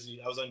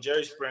Jersey. I was on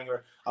Jerry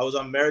Springer. I was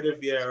on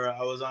Meredith Vieira.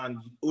 I was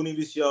on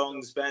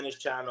Univision, the Spanish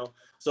channel.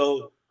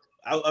 So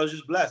I was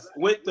just blessed.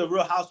 With the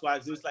Real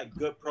Housewives, it was like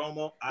good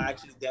promo. I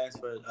actually danced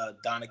for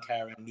Donna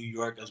Karan in New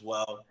York as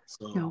well.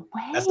 So no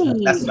way. That's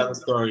another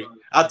story.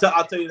 I'll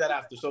tell you that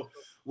after. So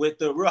with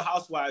the Real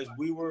Housewives,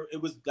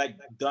 it was like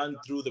done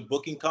through the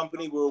booking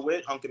company we were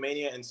with,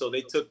 Hunkamania, and so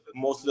they took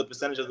most of the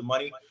percentage of the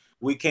money.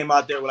 We came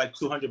out there with like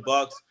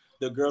 $200.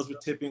 The girls were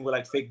tipping with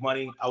like fake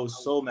money. I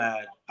was so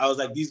mad. I was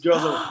like, these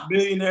girls are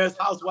millionaires,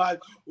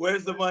 housewives.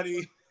 Where's the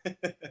money?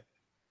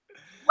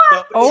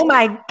 Oh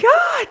my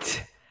God.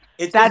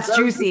 That's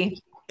juicy.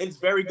 It's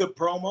very good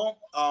promo.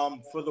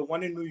 For the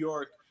one in New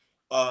York,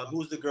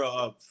 who's the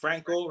girl?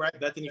 Frankel, right?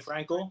 Bethany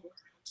Frankel.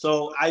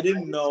 So I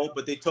didn't know,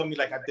 but they told me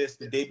like at this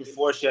the day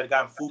before she had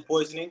gotten food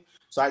poisoning.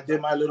 So I did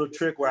my little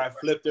trick where I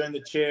flipped her in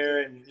the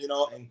chair, and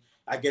and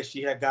I guess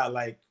she had got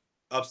like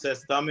upset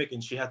stomach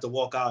and she had to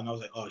walk out, and I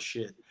was like, oh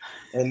shit.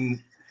 And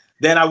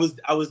then I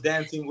was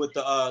dancing with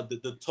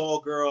the tall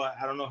girl.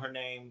 I don't know her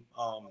name.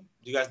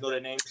 Do you guys know their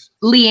names?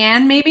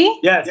 Leanne, maybe?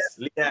 Yes,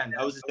 Leanne.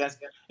 I was just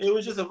dancing. It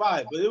was just a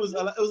vibe, but it was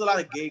a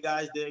lot of gay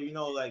guys there.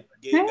 Like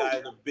gay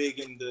guys are big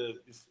in the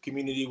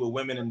community with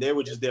women, and they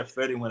were just there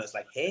flirting with us.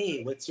 Like,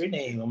 hey, what's your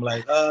name? I'm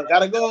like,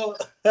 gotta go.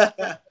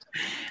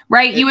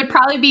 Right, you would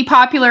probably be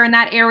popular in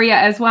that area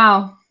as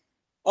well.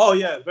 Oh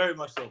yeah, very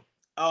much so.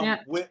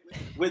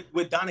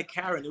 With Donna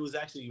Karan, it was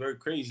actually very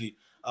crazy.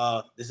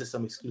 This is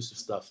some exclusive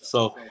stuff.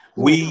 So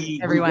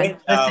everyone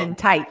listen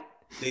tight.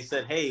 They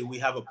said, hey, we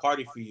have a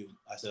party for you.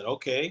 I said,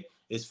 okay,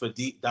 it's for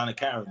Donna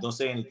Karan. Don't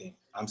say anything.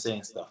 I'm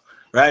saying stuff,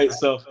 right?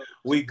 So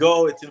we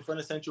go. It's in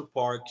front of Central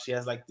Park. She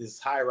has like this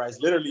high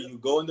rise. Literally, you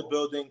go in the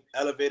building,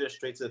 elevator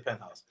straight to the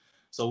penthouse.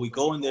 So we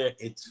go in there.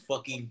 It's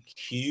fucking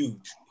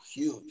huge.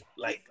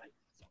 Like,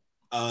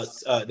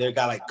 they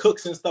got like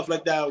cooks and stuff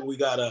like that. We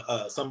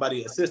got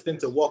somebody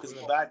assistant to walk us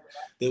in the back.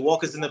 They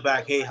walk us in the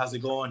back. Hey, how's it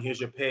going? Here's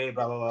your pay.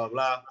 Blah blah blah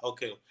blah.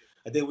 Okay,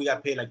 I think we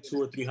got paid like $200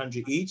 or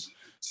 $300 each.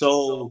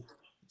 So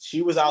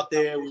she was out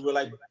there. We were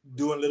like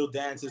doing little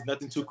dances,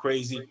 nothing too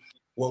crazy.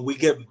 When we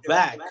get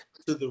back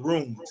to the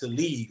room to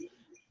leave,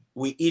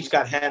 we each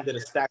got handed a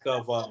stack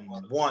of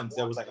ones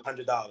that was like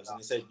 $100, and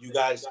they said, "You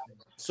guys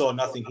saw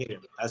nothing here."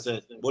 I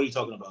said, "What are you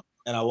talking about?"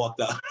 And I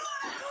walked out.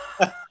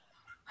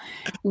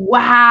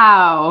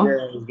 Wow.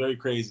 Yeah, it was very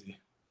crazy.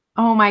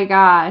 Oh my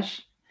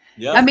gosh.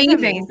 Yep.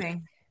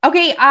 Amazing.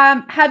 Okay.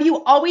 Have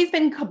you always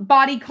been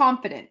body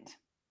confident?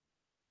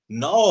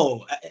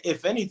 No,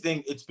 if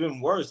anything, it's been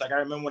worse. Like I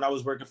remember when I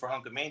was working for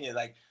Hunkamania,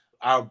 like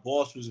our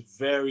boss was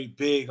very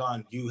big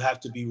on you have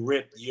to be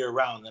ripped year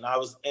round, and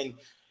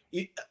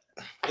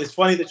it's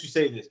funny that you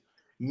say this.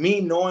 Me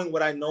knowing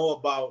what I know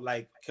about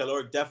like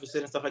caloric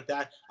deficit and stuff like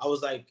that, I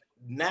was like,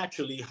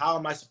 naturally, how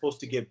am I supposed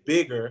to get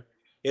bigger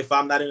if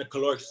I'm not in a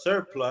caloric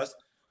surplus?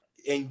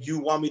 And you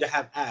want me to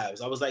have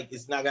abs? I was like,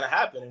 it's not gonna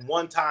happen. And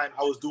one time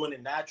I was doing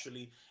it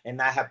naturally, and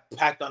I have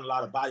packed on a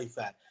lot of body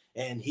fat.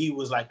 And he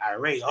was like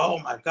irate. Oh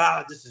my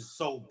God, this is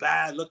so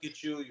bad. Look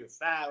at you, you're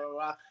fat, blah,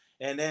 blah.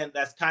 And then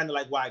that's kind of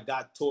like why I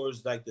got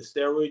towards like the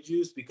steroid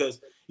use,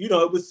 because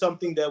it was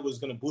something that was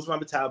gonna boost my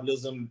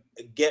metabolism,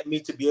 get me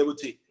to be able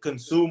to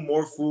consume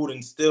more food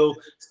and still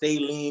stay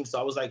lean. So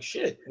I was like,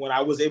 shit, when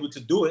I was able to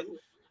do it.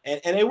 And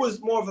it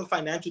was more of a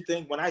financial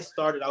thing. When I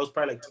started, I was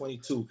probably like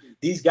 22.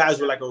 These guys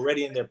were like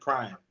already in their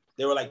prime.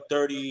 They were like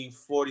 30,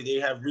 40. They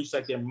have reached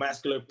like their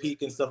muscular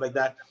peak and stuff like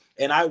that.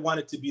 And I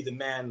wanted to be the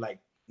man like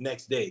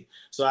next day.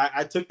 So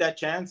I took that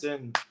chance,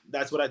 and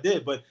that's what I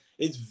did. But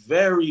it's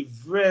very,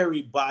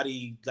 very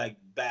body like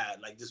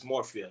bad, like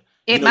dysmorphia.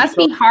 It must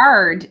be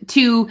hard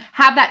to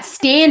have that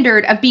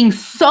standard of being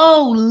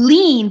so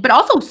lean, but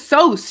also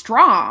so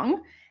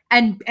strong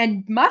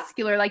and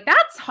muscular. Like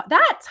that's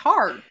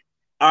hard.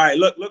 All right,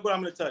 look what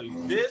I'm going to tell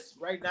you. This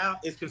right now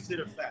is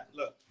considered fat.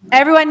 Look.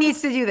 Everyone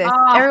needs to do this.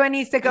 Everyone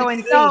needs to go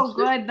and see. So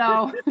good,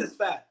 though. This is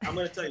fat. I'm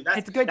going to tell you.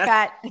 It's good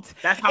fat. It's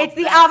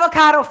the bad.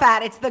 avocado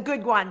fat. It's the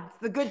good one. It's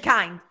the good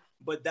kind.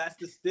 But that's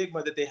the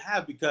stigma that they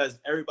have, because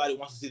everybody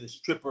wants to see the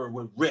stripper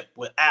with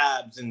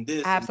abs and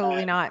this.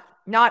 Absolutely not.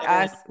 Not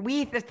us.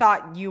 We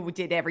thought you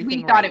did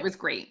everything. We thought it was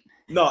great.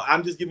 No,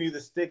 I'm just giving you the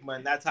stigma,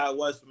 and that's how it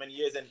was for many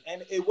years.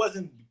 And it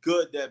wasn't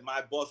good that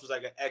my boss was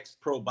like an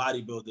ex-pro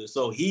bodybuilder.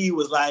 So he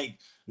was like,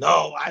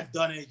 no, I've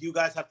done it. You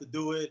guys have to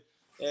do it.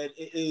 And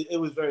it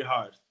was very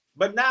hard.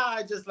 But now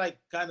I just like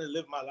kind of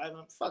live my life.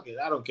 I'm fuck it.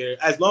 I don't care.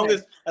 As long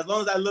as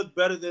I look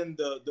better than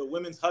the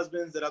women's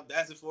husbands that I'm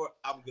dancing for,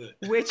 I'm good.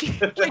 Which is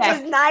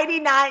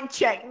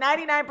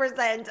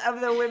 99%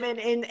 of the women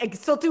in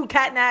Sultu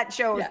Catnat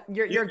shows. Yeah.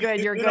 You're good.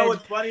 You're good. You know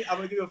what's funny? I'm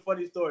gonna give you a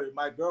funny story.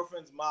 My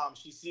girlfriend's mom,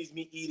 she sees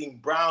me eating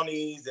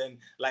brownies and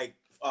like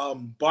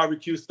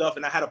barbecue stuff,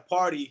 and I had a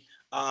party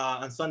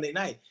on Sunday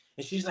night.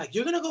 And she's like,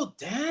 you're going to go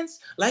dance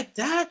like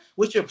that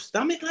with your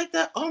stomach like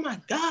that? Oh, my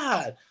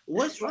God.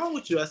 What's wrong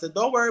with you? I said,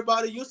 don't worry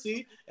about it. You'll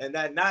see. And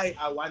that night,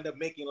 I wound up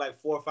making like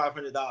 $400 or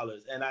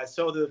 $500. And I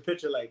showed her the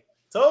picture like,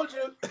 told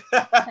you.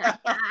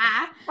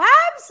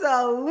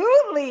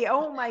 Absolutely.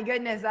 Oh, my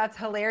goodness. That's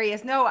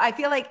hilarious. No, I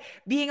feel like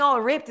being all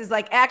ripped is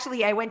like,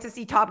 actually, I went to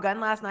see Top Gun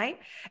last night.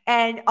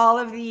 And all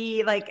of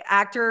the like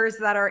actors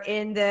that are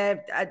in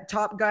the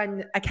Top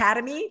Gun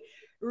Academy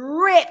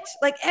ripped,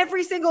 like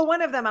every single one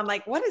of them. I'm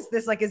like, what is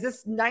this? Like, is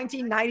this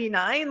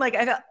 1999? Like,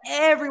 I felt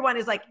everyone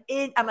is like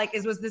I'm like,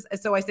 was this?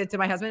 So I said to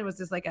my husband, was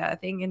this like a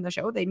thing in the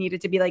show? They needed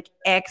to be like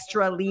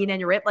extra lean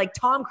and ripped. Like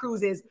Tom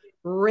Cruise is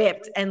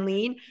ripped and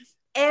lean.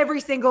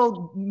 Every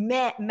single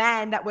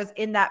man that was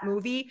in that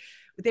movie,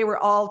 they were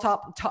all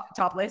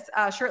topless,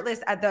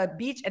 shirtless at the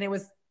beach. And it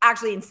was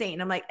actually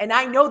insane. I'm like, and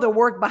I know the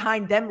work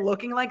behind them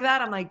looking like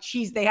that. I'm like,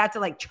 geez, they had to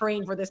like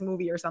train for this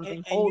movie or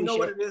something. And you know shit.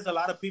 What it is? A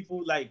lot of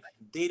people like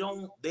they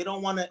don't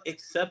want to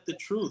accept the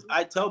truth.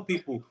 I tell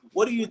people,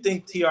 what do you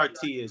think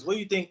TRT is? What do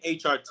you think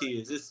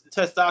HRT is? It's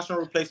testosterone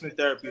replacement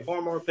therapy,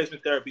 hormone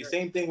replacement therapy.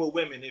 Same thing with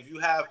women. If you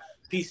have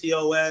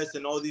PCOS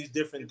and all these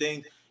different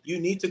things,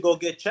 you need to go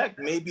get checked.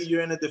 Maybe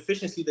you're in a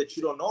deficiency that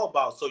you don't know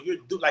about. So you're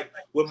like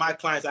with my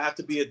clients, I have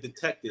to be a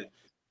detective.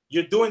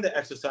 You're doing the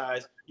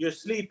exercise, you're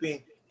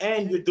sleeping,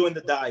 and you're doing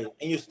the diet,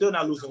 and you're still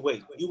not losing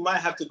weight. You might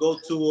have to go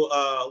to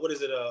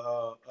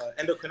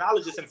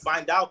endocrinologist and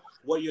find out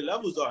what your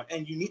levels are.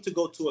 And you need to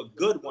go to a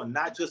good one,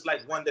 not just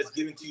like one that's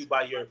given to you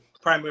by your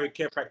primary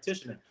care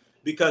practitioner.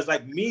 Because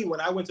like me, when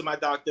I went to my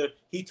doctor,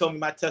 he told me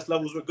my test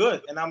levels were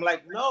good. And I'm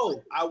like,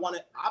 no, I want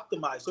to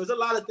optimize. So there's a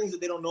lot of things that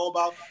they don't know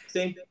about.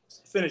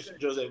 Finish,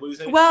 Jose. What were you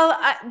saying? Well,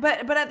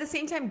 but at the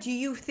same time, do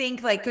you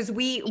think like, because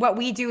what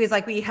we do is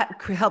like we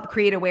help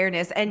create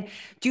awareness. And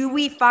do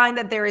we find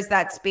that there is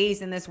that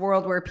space in this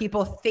world where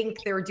people think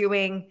they're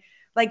doing,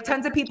 like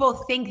tons of people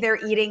think they're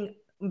eating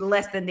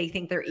less than they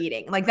think they're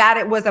eating, like that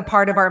it was a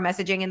part of our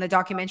messaging in the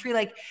documentary.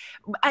 Like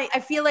I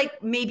feel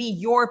like maybe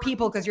your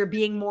people, because you're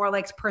being more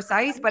like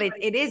precise, but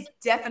it is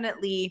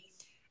definitely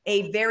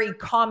a very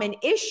common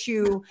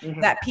issue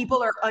that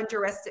people are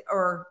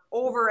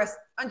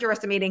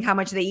underestimating how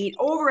much they eat,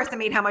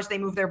 overestimate how much they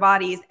move their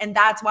bodies. And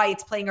that's why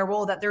it's playing a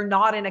role that they're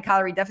not in a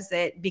calorie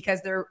deficit, because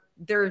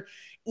they're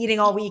eating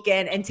all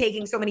weekend and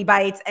taking so many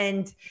bites,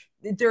 and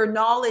their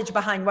knowledge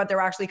behind what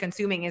they're actually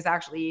consuming is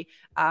actually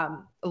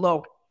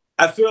low.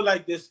 I feel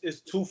like this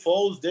is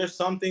twofold. There's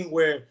something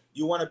where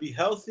you want to be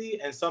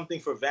healthy and something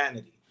for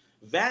vanity.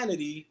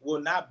 Vanity will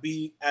not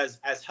be as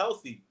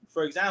healthy.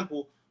 For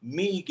example,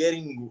 me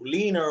getting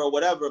leaner or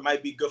whatever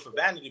might be good for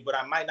vanity, but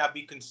I might not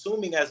be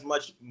consuming as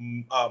much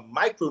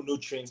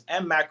micronutrients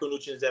and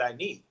macronutrients that I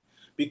need.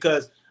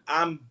 because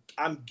I'm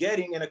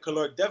getting in a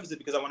caloric deficit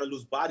because I want to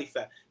lose body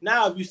fat.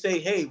 Now, if you say,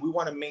 hey, we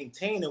want to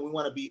maintain and we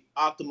want to be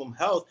optimum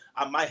health,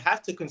 I might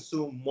have to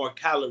consume more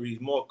calories,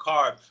 more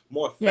carbs,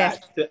 more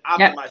fat to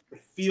optimize, to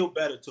feel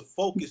better, to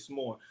focus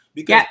more.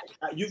 Because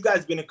you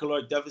guys been in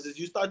caloric deficits,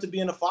 you start to be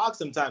in a fog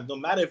sometimes. No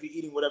matter if you're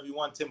eating whatever you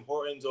want, Tim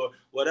Hortons or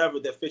whatever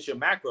that fits your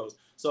macros.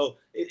 So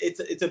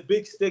it's a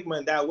big stigma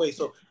in that way.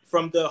 So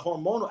from the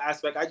hormonal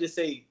aspect, I just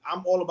say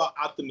I'm all about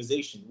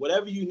optimization.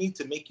 Whatever you need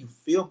to make you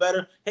feel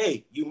better.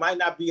 Hey, you might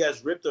not be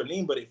as ripped or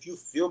lean, but if you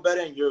feel better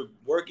and you're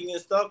working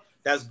and stuff,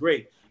 that's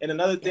great. And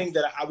another thing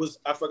that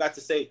I forgot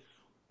to say,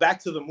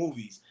 back to the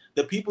movies.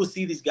 The people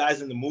see these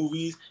guys in the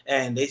movies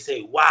and they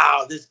say,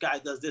 wow, this guy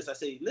does this. I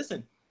say,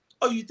 listen,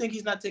 oh, you think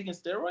he's not taking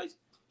steroids?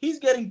 He's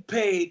getting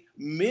paid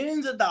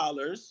millions of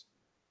dollars.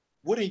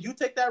 Wouldn't you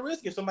take that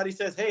risk if somebody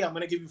says, hey, I'm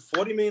going to give you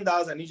 $40 million.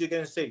 I need you to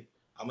get in shape.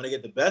 I'm going to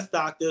get the best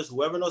doctors,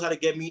 whoever knows how to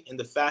get me in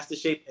the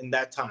fastest shape in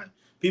that time.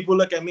 People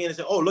look at me and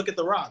say, oh, look at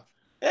The Rock.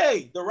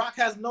 Hey, The Rock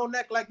has no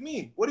neck like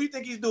me. What do you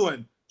think he's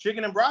doing?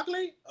 Chicken and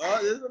broccoli?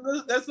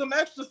 There's some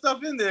extra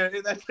stuff in there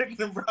in that chicken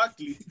and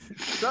broccoli.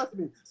 Trust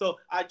me. So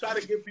I try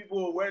to give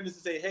people awareness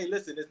to say, hey,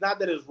 listen, it's not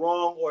that it's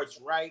wrong or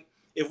it's right.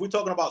 If we're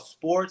talking about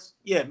sports,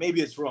 yeah,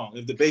 maybe it's wrong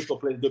if the baseball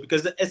players do it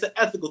because it's an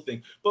ethical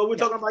thing. But we're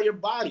talking about your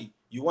body.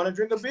 You want to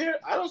drink a beer?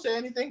 I don't say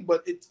anything,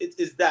 but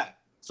it's that.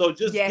 So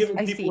just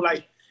giving people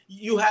like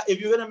if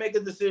you're gonna make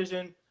a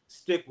decision,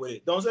 stick with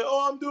it. Don't say,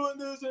 oh, I'm doing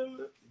this, and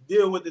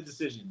deal with the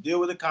decision. Deal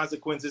with the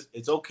consequences.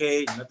 It's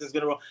okay. Nothing's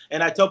gonna wrong.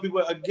 And I tell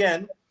people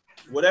again,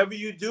 whatever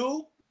you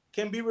do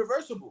can be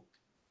reversible.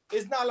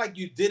 It's not like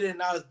you did it and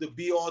now it's the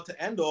be all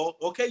to end all.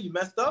 Okay, you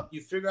messed up,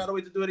 you figure out a way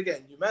to do it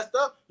again. You messed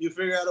up, you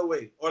figure out a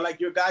way. Or like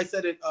your guy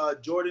said it,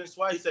 Jordan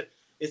Swire, he said,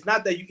 it's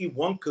not that you eat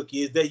one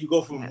cookie, it's that you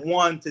go from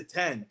 1 to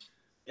 10.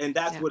 And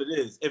that's what it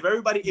is. If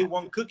everybody ate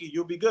one cookie,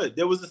 you'll be good.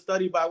 There was a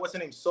study by, what's her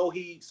name?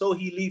 Sohee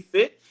Lee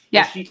Fit.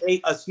 Yeah. She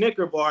ate a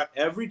Snicker bar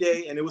every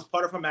day, and it was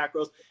part of her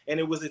macros. And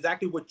it was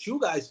exactly what you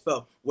guys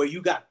felt, where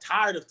you got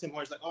tired of Tim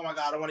Hortons. Like, oh my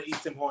God, I want to eat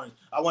Tim Hortons.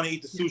 I want to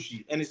eat the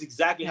sushi. And it's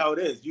exactly how it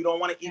is. You don't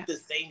want to eat the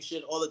same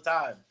shit all the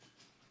time.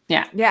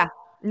 Yeah. Yeah.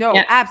 No,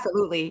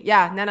 absolutely.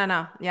 Yeah.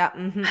 No.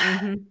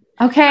 Yeah.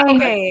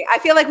 Okay. I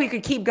feel like we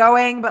could keep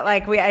going, but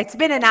like it's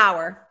been an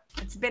hour.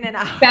 It's been an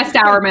hour. Best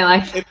hour of my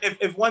life.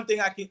 If one thing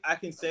I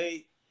can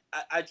say,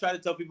 I try to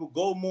tell people,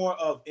 go more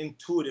of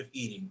intuitive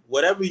eating.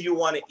 Whatever you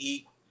want to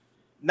eat,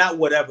 not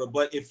whatever,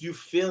 but if you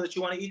feel that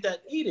you want to eat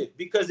that, eat it.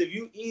 Because if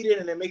you eat it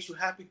and it makes you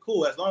happy,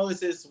 cool. As long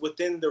as it's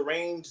within the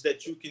range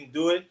that you can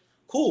do it,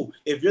 cool.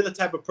 If you're the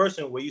type of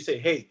person where you say,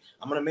 hey,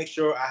 I'm going to make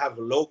sure I have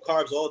low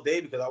carbs all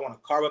day because I want to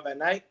carb up at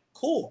night,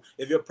 cool.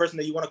 If you're a person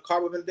that you want to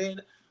carb up at the day,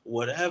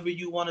 whatever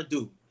you want to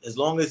do, as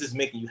long as it's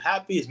making you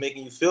happy, it's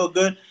making you feel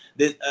good.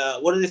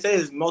 What do they say?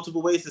 There's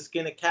multiple ways to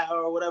skin a cat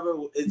or whatever.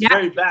 It's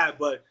very bad,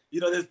 but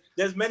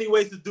there's many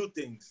ways to do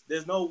things.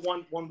 There's no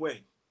one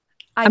way.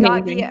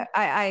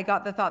 I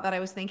got the thought that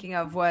I was thinking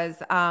of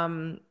was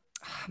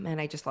man,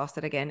 I just lost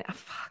it again.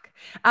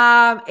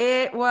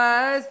 It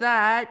was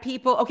that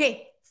people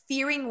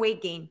fearing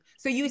weight gain.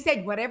 So you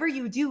said whatever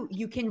you do,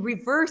 you can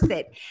reverse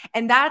it.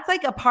 And that's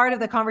like a part of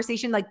the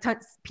conversation. Like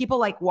people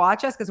like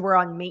watch us because we're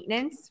on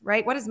maintenance,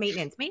 right? What is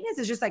maintenance? Maintenance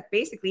is just like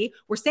basically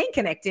we're staying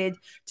connected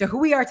to who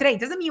we are today.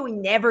 It doesn't mean we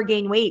never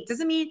gain weight. It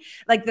doesn't mean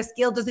like the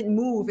scale doesn't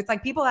move. It's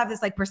like people have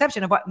this like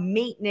perception of what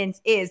maintenance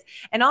is.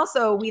 And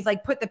also we've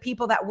like put the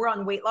people that were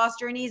on weight loss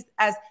journeys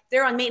as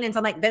they're on maintenance.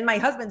 I'm like, then my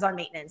husband's on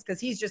maintenance because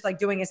he's just like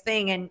doing his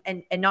thing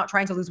and not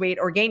trying to lose weight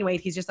or gain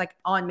weight. He's just like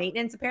on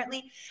maintenance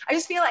apparently. I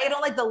just feel like I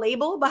don't like the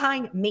label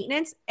behind maintenance.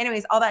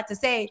 Anyways, all that to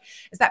say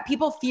is that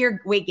people fear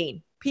weight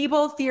gain.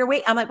 People fear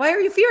weight. I'm like, why are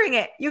you fearing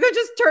it? You can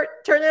just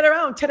turn it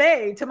around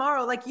today,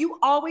 tomorrow. Like you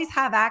always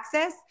have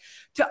access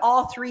to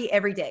all three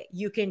every day.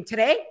 You can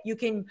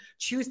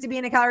choose to be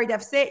in a calorie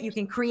deficit. You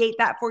can create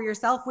that for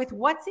yourself with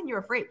what's in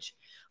your fridge.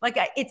 Like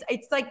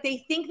it's like they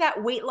think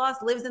that weight loss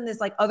lives in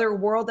this like other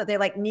world that they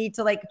like need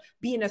to like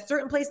be in a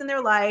certain place in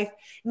their life,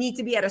 need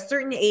to be at a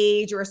certain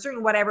age or a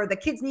certain whatever. The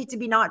kids need to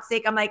be not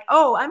sick. I'm like,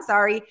 oh, I'm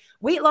sorry.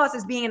 Weight loss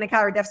is being in a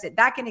calorie deficit.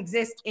 That can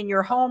exist in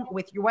your home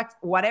with your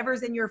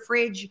whatever's in your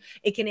fridge.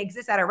 It can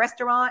exist at a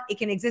restaurant. It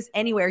can exist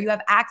anywhere. You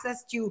have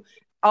access to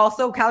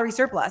also calorie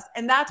surplus.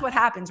 And that's what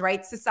happens,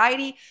 right?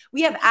 Society,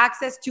 we have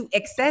access to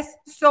excess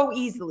so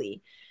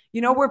easily.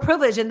 We're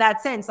privileged in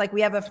that sense. Like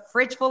we have a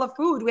fridge full of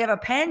food. We have a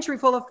pantry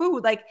full of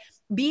food. Like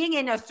being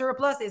in a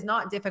surplus is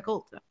not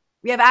difficult.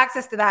 We have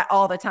access to that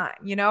all the time,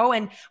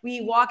 and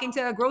we walk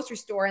into a grocery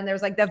store and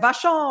there's like the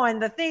Vachon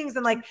and the things.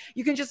 And like,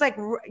 you can just like,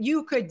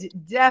 you could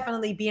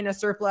definitely be in a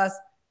surplus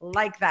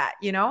like that,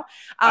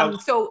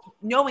 so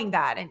knowing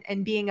that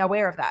and being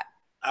aware of that.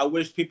 I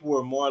wish people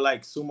were more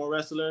like sumo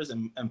wrestlers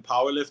and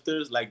power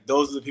lifters. Like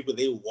those are the people,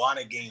 they want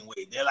to gain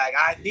weight. They're like,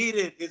 I need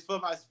it. It's for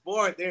my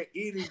sport. They're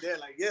eating. They're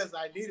like, yes,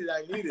 I need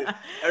it.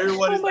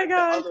 Everyone is like the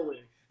other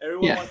way.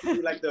 Everyone wants to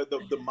be like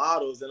the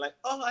models and like,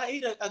 oh, I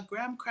ate a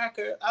graham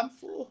cracker. I'm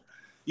full.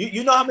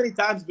 You know how many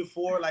times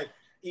before,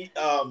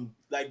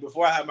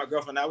 before I had my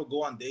girlfriend, I would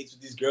go on dates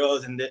with these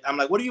girls and I'm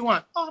like, what do you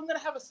want? Oh, I'm going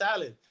to have a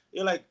salad.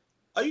 You're like,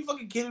 Are you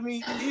fucking kidding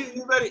me?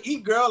 You better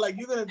eat, girl. Like,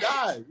 you're gonna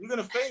die. You're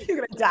gonna faint. You're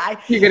gonna die.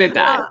 You're gonna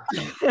die.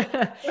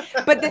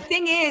 But the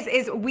thing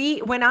is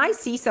when I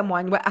see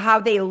someone, how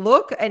they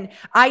look, and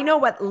I know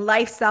what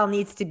lifestyle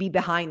needs to be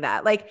behind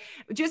that. Like,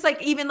 just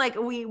like, even like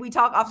we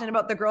talk often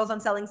about the girls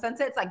on Selling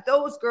Sunset. It's like,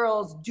 those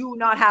girls do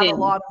not have a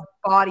lot of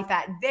body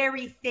fat,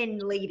 very thin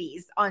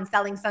ladies on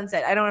Selling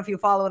Sunset. I don't know if you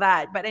follow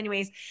that, but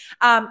anyways,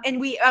 and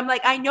I'm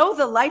like, I know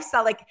the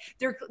lifestyle, like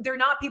they're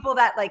not people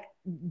that like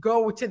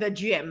go to the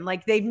gym.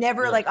 Like, they've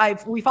never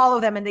we follow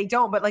them and they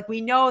don't, but like,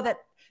 we know that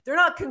they're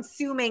not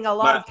consuming a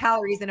lot of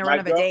calories in a run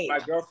of a day. My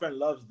girlfriend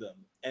loves them.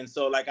 And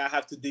so, like, I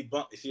have to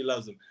debunk, she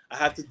loves them. I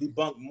have to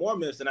debunk more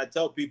myths. And I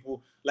tell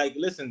people, like,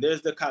 listen,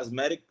 there's the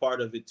cosmetic part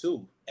of it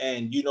too.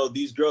 And, you know,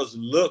 these girls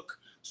look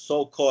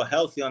so-called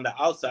healthy on the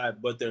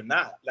outside, but they're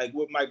not. Like,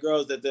 with my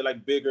girls, that they're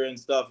like bigger and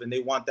stuff, and they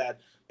want that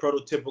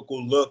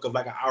prototypical look of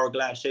like an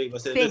hourglass shape. I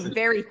said, thin,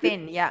 very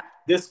thin. Yeah.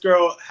 This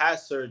girl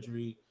has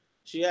surgery.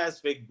 She has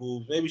fake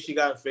boobs. Maybe she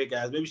got a fake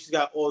ass. Maybe she's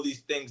got all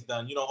these things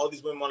done. You know, all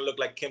these women want to look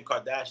like Kim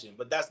Kardashian,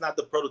 but that's not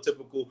the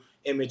prototypical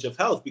image of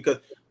health, because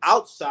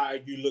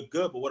outside you look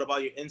good, but what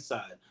about your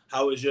inside?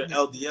 How is your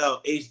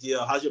LDL,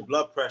 HDL? How's your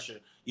blood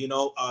pressure? You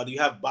know, do you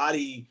have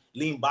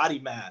lean body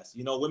mass?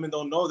 You know, women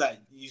don't know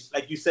that.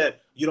 Like you said,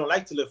 you don't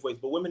like to lift weights,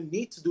 but women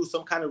need to do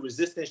some kind of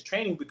resistance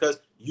training because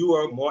you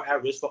are more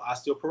at risk for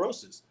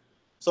osteoporosis.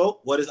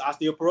 So what is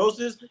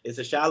osteoporosis? It's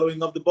a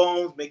shallowing of the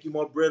bones, make you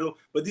more brittle.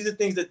 But these are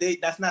things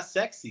that's not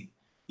sexy.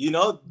 You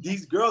know,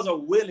 these girls are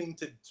willing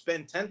to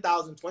spend $10,000,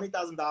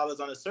 $20,000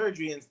 on a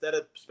surgery instead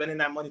of spending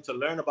that money to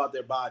learn about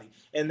their body.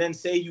 And then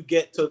say you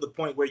get to the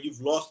point where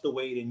you've lost the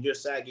weight and you're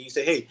sagging. You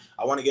say, hey,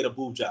 I want to get a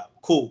boob job.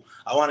 Cool.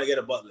 I want to get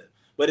a butt lift.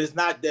 But it's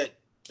not that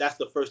that's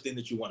the first thing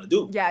that you want to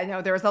do. Yeah,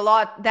 no, there was a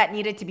lot that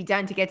needed to be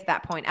done to get to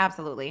that point.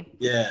 Absolutely.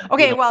 Yeah.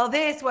 Okay, you know. Well,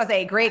 this was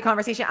a great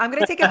conversation. I'm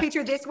going to take a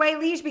picture this way,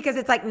 Leash, because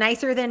it's like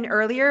nicer than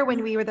earlier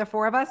when we were the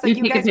four of us. So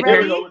you guys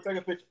ready? We'll take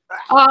a picture.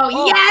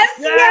 Oh,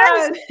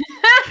 yes.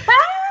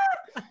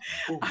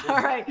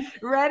 All right,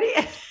 ready?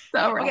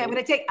 So ready.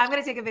 Okay, I'm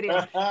gonna take a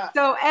video.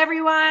 So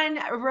everyone,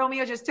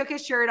 Romeo just took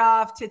his shirt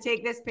off to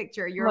take this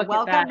picture. You're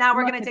welcome. Now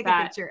we're gonna take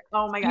a picture.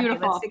 Oh my God, okay,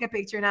 let's take a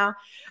picture now.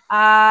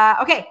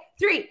 Okay,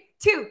 3,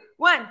 2,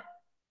 1.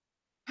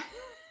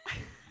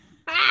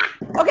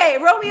 Okay,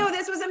 Romeo,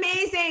 this was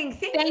amazing.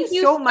 Thank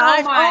you so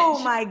much.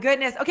 Oh my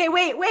goodness. Okay,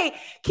 wait.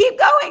 Keep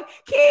going.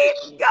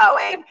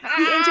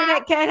 The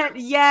internet can't.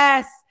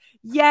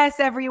 Yes,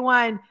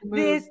 everyone.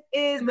 This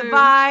is the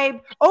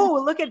vibe.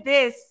 Oh, look at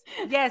this.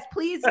 Yes,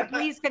 please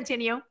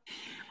continue.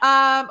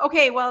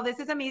 Okay, well, this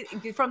is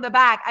amazing. From the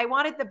back. I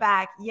wanted the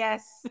back.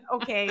 Yes.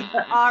 Okay.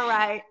 All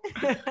right.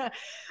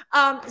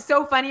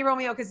 So funny,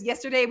 Romeo, because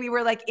yesterday we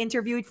were like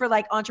interviewed for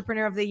like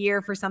Entrepreneur of the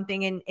Year for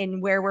something in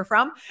where we're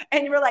from.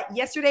 And you were like,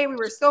 yesterday we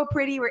were so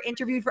pretty. We're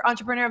interviewed for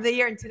Entrepreneur of the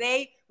Year. And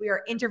today we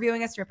are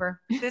interviewing a stripper.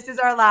 This is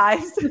our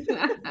lives.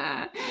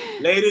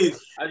 Ladies,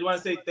 I just want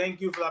to say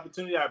thank you for the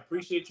opportunity. I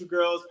appreciate you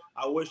girls.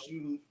 I wish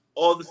you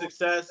all the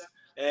success.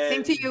 And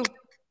same to you.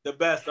 The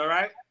best, all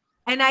right?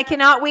 And I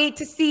cannot wait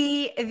to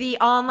see the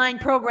online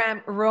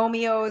program,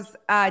 Romeo's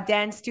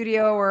Dance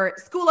Studio or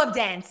School of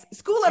Dance,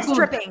 School of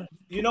Stripping.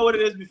 You know what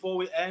it is before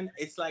we end?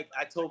 It's like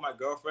I told my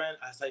girlfriend,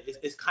 I was like,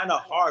 it's kind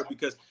of hard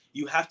because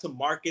you have to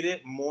market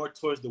it more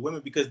towards the women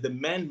because the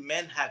men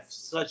have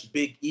such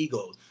big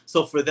egos.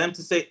 So for them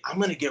to say, I'm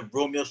going to get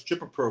Romeo's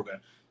stripper program,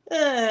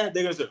 they're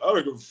going to say, oh, I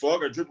don't give a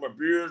fuck, I drink my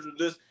beers and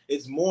this.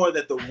 It's more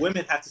that the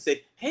women have to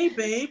say, hey,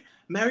 babe,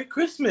 Merry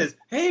Christmas.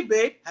 Hey,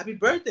 babe, happy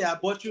birthday. I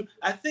bought you.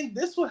 I think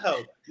this will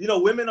help. You know,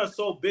 women are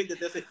so big that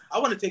they say, I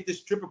want to take this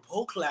stripper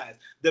pole class.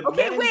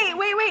 Okay,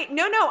 wait.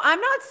 No. I'm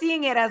not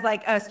seeing it as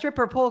like a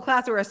stripper pole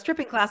class or a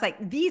stripping class.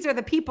 Like, these are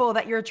the people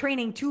that you're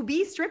training to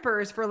be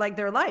strippers for like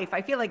their life.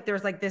 I feel like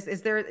there's like this.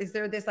 Is there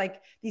this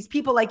like these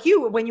people like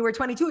you when you were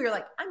 22, you're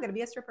like, I'm going to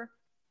be a stripper.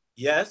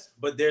 Yes,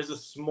 but there's a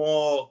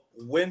small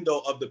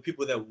window of the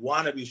people that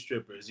want to be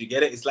strippers. You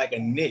get it? It's like a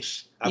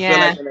niche. I feel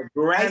like in a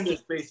grander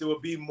space, it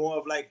would be more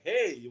of like,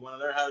 hey, you want to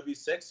learn how to be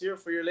sexier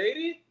for your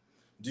lady?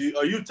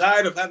 Are you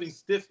tired of having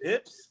stiff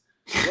hips?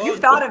 Well, you've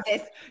thought of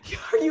this.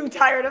 Are you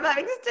tired of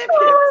having stiff hips?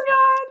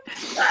 Oh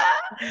my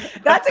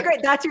God.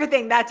 That's your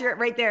thing. That's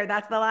right there.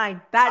 That's the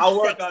line. I'll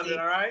work on it.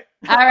 All right.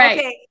 All right.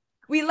 Okay.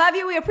 We love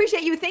you. We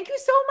appreciate you. Thank you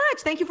so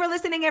much. Thank you for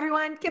listening,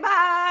 everyone.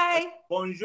 Goodbye. Bonjour.